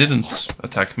you if you didn't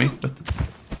attack me, but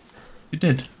you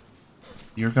did.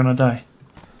 You're gonna die.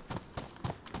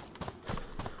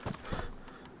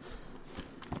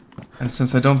 And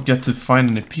since I don't get to find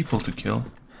any people to kill,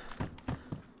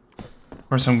 of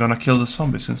course I'm gonna kill the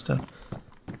zombies instead.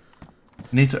 I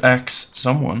need to axe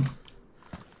someone.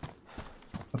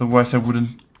 Otherwise I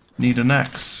wouldn't need an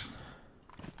axe.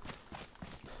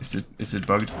 Is it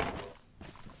bugged?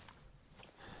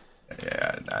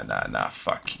 Yeah, nah,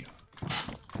 fuck you.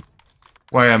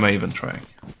 Why am I even trying?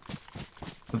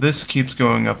 So this keeps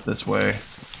going up this way.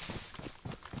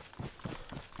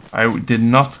 I did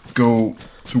not go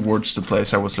towards the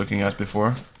place I was looking at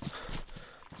before.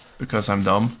 Because I'm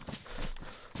dumb.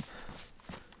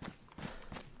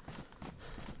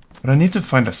 But I need to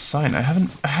find a sign. I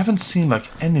haven't seen like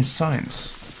any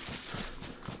signs.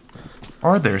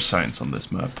 Are there signs on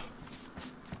this map?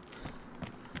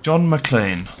 John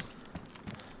McClane.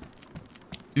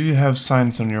 Do you have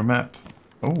signs on your map?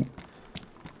 Oh.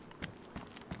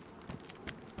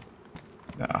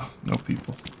 Nah, no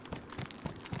people.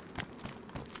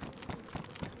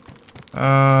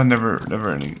 Never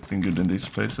anything good in these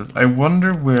places. I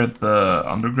wonder where the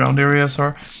underground areas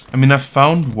are. I mean, I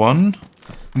found one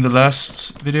in the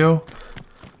last video,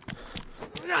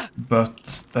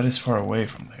 but that is far away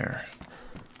from here.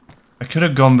 I could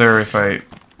have gone there if I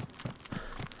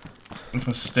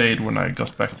stayed when I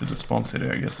got back to the spawn city,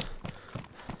 I guess.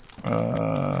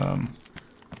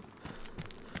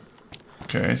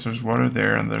 Okay, so there's water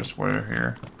there and there's water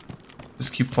here.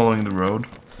 Just keep following the road.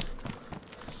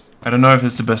 I don't know if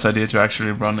it's the best idea to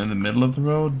actually run in the middle of the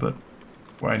road, but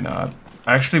why not?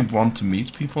 I actually want to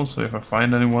meet people, so if I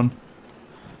find anyone,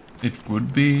 it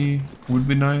would be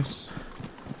nice.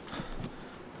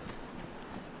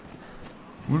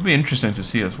 It would be interesting to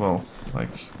see as well,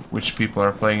 like which people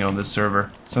are playing on this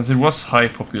server, since it was highly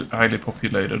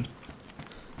populated.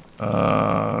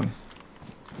 And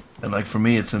like for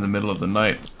me, it's in the middle of the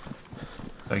night.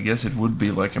 So I guess it would be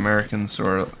like Americans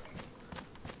or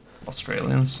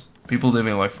Australians, people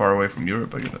living like far away from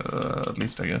Europe, at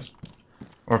least I guess,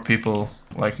 or people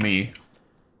like me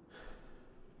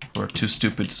who are too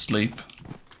stupid to sleep.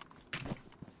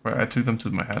 Where I took them to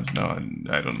my hand. No,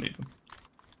 I don't need them.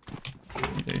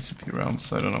 I need ACP rounds,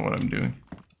 so I don't know what I'm doing.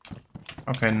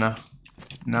 Okay, nah.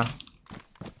 Nah.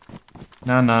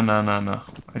 Nah.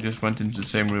 I just went into the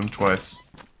same room twice.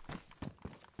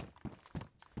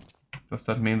 Does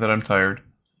that mean that I'm tired?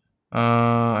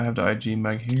 I have the IG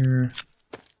mag here.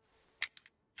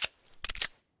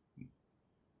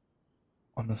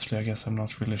 Honestly, I guess I'm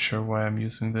not really sure why I'm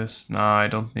using this. Nah, I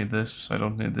don't need this. I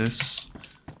don't need this.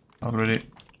 Already.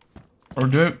 Or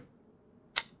do I?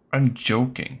 I'm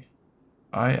joking.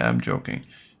 I am joking.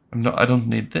 I don't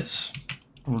need this.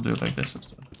 We'll do it like this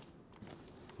instead.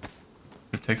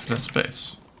 It takes less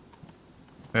space.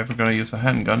 If I'm ever gonna use a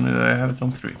handgun, I have it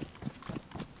on 3.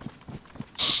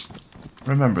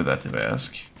 Remember that if I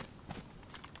ask.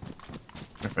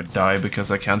 If I die because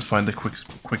I can't find the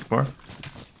quick bar.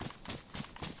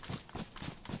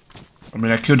 I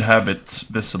mean, I could have it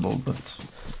visible, but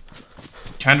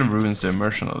it kind of ruins the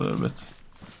immersion a little bit.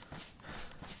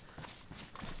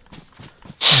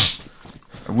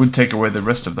 I would take away the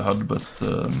rest of the HUD, but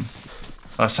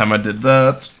last time I did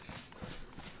that,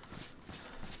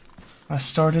 I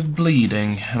started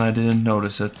bleeding and I didn't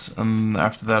notice it. And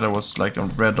after that, I was like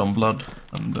red on blood.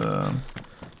 And alright,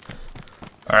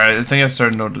 I think I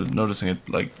started noticing it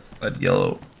like at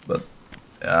yellow, but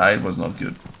yeah, it was not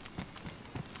good.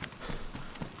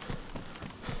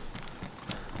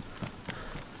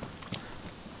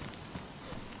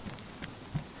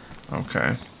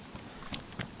 Okay.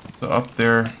 So up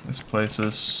there is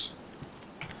places.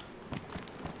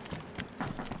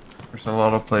 There's a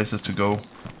lot of places to go.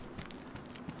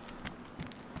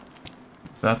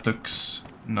 That looks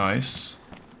Nice.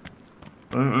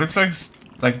 It looks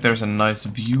like there's a nice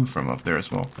view from up there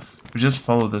as well. If we just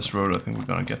follow this road, I think we're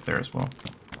gonna get there as well.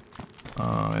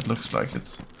 It looks like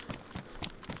it.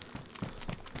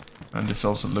 And this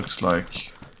also looks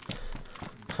like...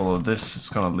 Follow this, it's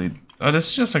gonna lead... Oh, this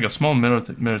is just like a small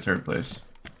military place.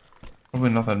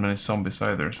 Probably not that many zombies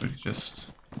either, so we can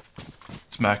just...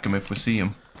 Smack them if we see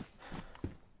them.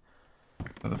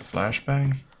 Another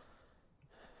flashbang?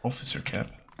 Officer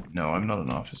cap? No, I'm not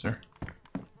an officer.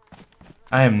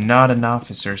 I am not an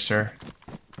officer, sir.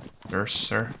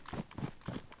 Sir.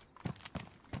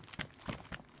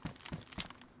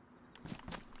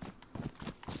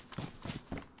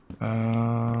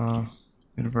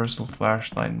 Universal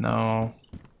flashlight, no.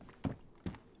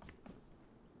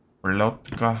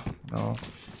 Relotka, no.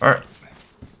 Alright.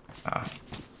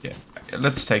 Yeah,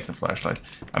 let's take the flashlight.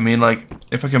 I mean, like,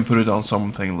 if I can put it on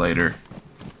something later,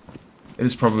 it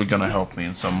is probably gonna help me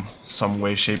in some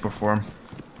way, shape, or form.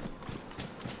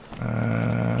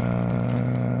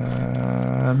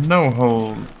 No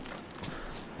hole.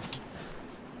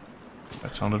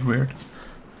 That sounded weird.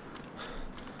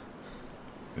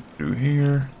 Get through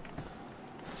here.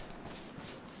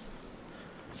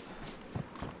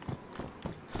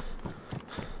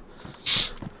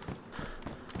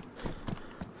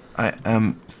 I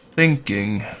am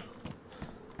thinking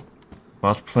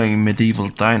about playing Medieval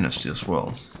Dynasty as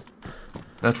well.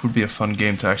 That would be a fun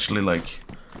game to actually, like,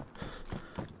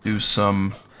 do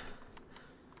some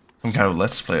kind of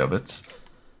let's play of it.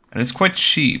 And it's quite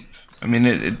cheap. I mean,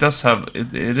 it does have...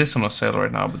 It is on a sale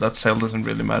right now, but that sale doesn't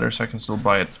really matter, so I can still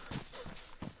buy it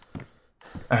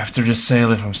after the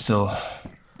sale if I'm still...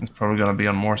 It's probably gonna be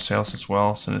on more sales as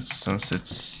well, since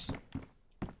it's...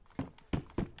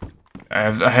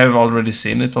 I have already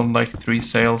seen it on like 3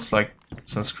 sales, like,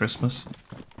 since Christmas.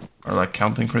 Or like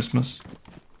counting Christmas.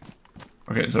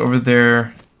 Okay, so over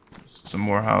there, some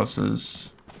more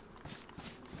houses.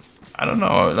 I don't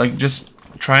know, like, just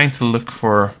trying to look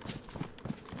for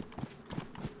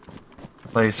a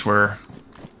place where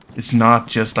it's not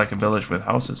just like a village with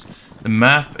houses. The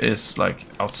map is like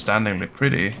outstandingly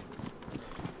pretty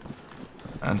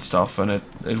and stuff, and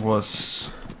it was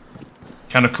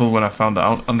kind of cool when I found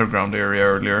the underground area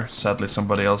earlier. Sadly,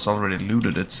 somebody else already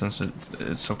looted it since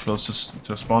it's so close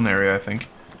to a spawn area, I think.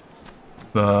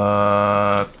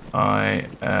 But I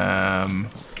am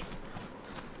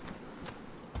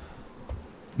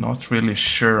not really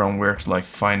sure on where to, like,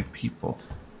 find people.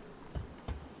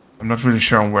 I'm not really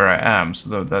sure on where I am,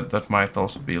 so that might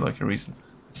also be like a reason.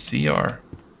 CR.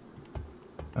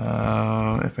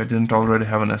 If I didn't already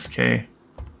have an SK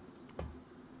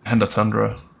and a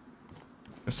Tundra,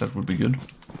 I guess that would be good.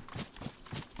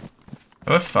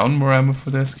 Have I found more ammo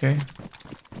for the SK?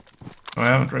 No, I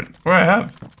haven't read. Or I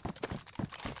have.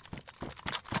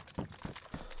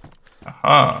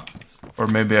 Aha! Or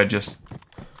maybe I just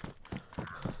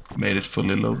made it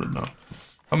fully loaded now.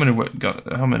 How many do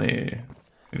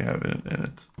you have in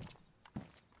it?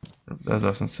 That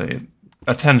doesn't say it.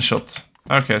 A 10 shot.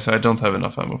 Okay, so I don't have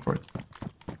enough ammo for it.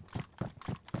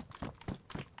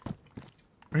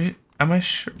 Really? Am I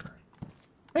sure?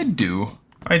 I do.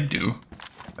 I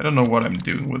don't know what I'm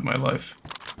doing with my life.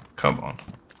 Come on.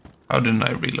 How didn't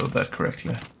I reload that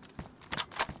correctly?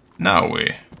 Now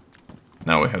we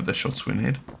have the shots we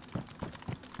need.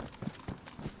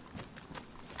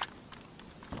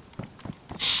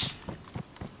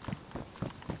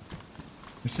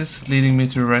 Is this leading me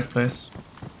to the right place?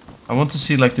 I want to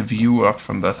see, like, the view up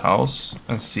from that house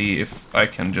and see if I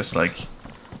can just, like,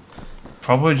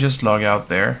 probably just log out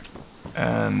there,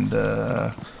 and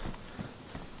that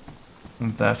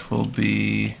will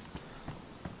be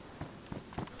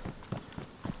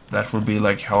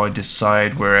like how I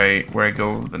decide where I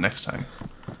go the next time.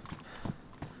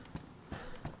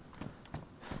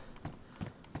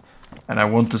 And I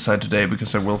won't decide today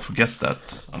because I will forget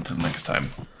that until next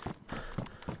time.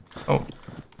 Oh.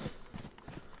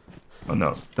 Oh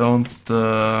no, don't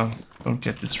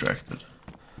get distracted.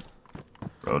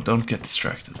 Bro, don't get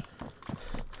distracted.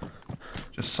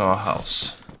 Just saw a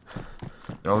house.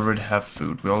 We already have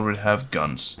food, we already have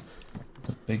guns. It's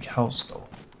a big house though.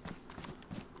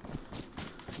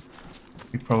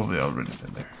 We probably already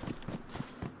been there.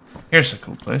 Here's a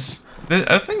cool place.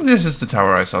 I think this is the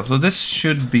tower I saw, so this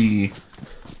should be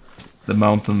the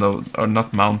mountain though, or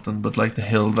not mountain, but like the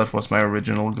hill that was my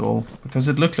original goal. Because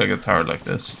it looked like a tower like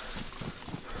this.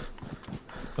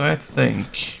 So I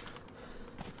think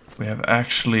we have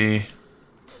actually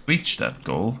reached that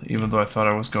goal, even though I thought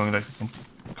I was going like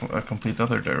a complete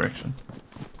other direction.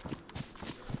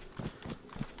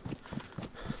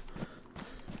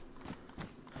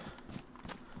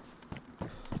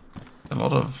 It's a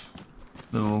lot of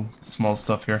little small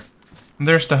stuff here. And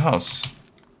there's the house.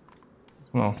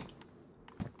 Well,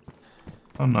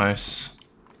 oh nice.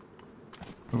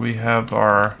 We have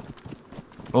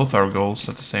both our goals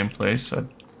at the same place,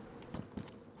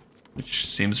 which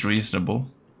seems reasonable.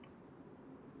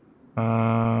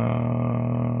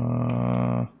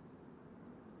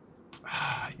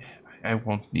 I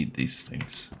won't need these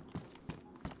things.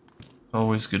 It's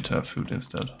always good to have food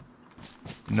instead.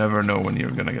 You never know when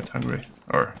you're gonna get hungry,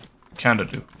 or kinda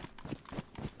do.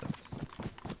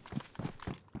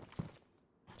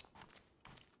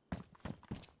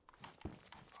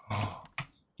 Oh,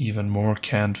 even more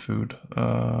canned food.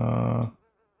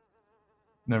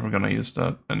 Never gonna use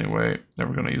that anyway.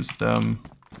 Never gonna use them.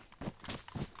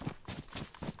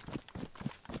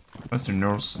 Why is there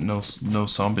no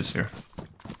zombies here?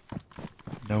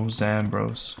 No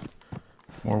Zambros.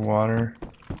 More water.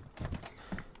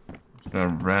 A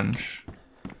wrench.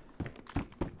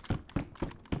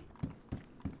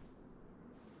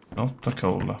 Not a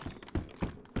cola.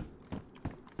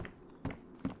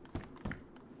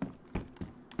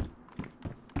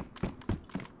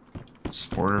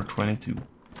 Sporter 22.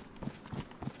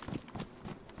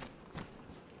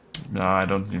 No, I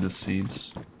don't need the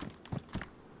seeds.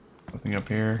 Nothing up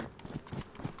here.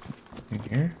 Nothing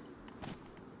here.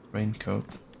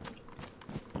 Raincoat.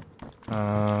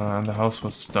 And the house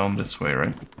was down this way,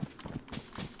 right?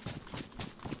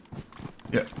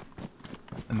 Yeah.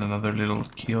 And another little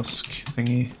kiosk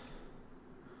thingy.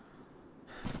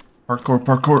 Parkour,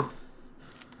 parkour!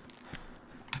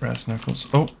 Brass knuckles.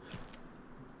 Oh!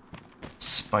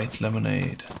 Spite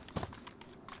lemonade.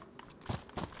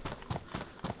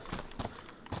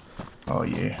 Oh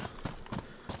yeah.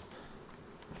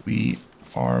 We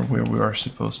are where we are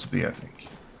supposed to be, I think.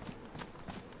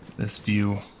 This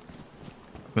view.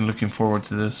 I've been looking forward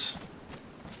to this.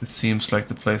 It seems like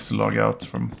the place to log out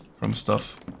from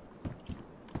stuff.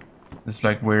 It's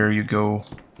like where you go.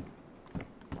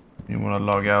 You want to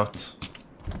log out.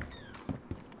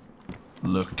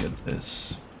 Look at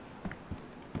this.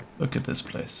 Look at this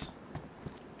place.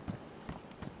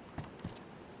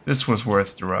 This was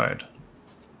worth the ride.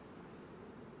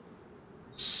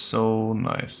 So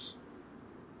nice.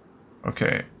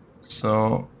 Okay,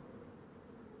 so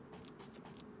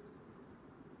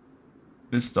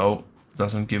this though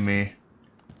doesn't give me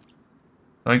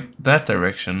like that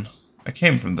direction. I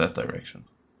came from that direction.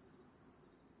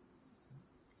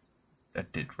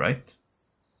 That did, right?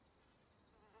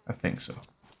 I think so.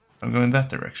 I'm going that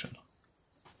direction.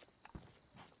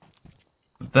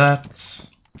 But that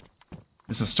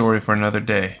is a story for another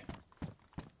day.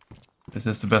 This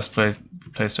is the best place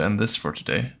to end this for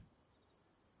today.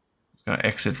 Just gonna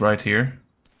exit right here.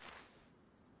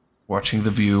 Watching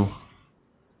the view.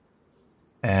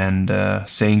 And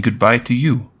saying goodbye to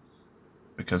you.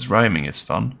 Because rhyming is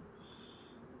fun.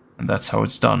 And that's how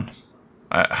it's done.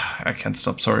 I can't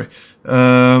stop, sorry.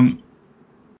 Thank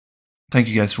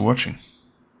you guys for watching.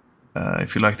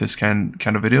 If you like this kind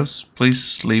of videos,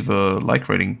 please leave a like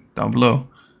rating down below.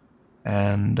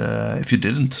 And if you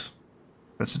didn't,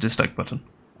 press the dislike button.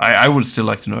 I would still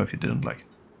like to know if you didn't like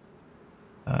it.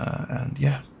 And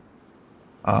yeah,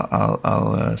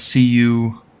 I'll see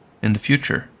you in the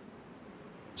future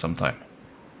sometime.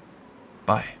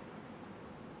 Bye.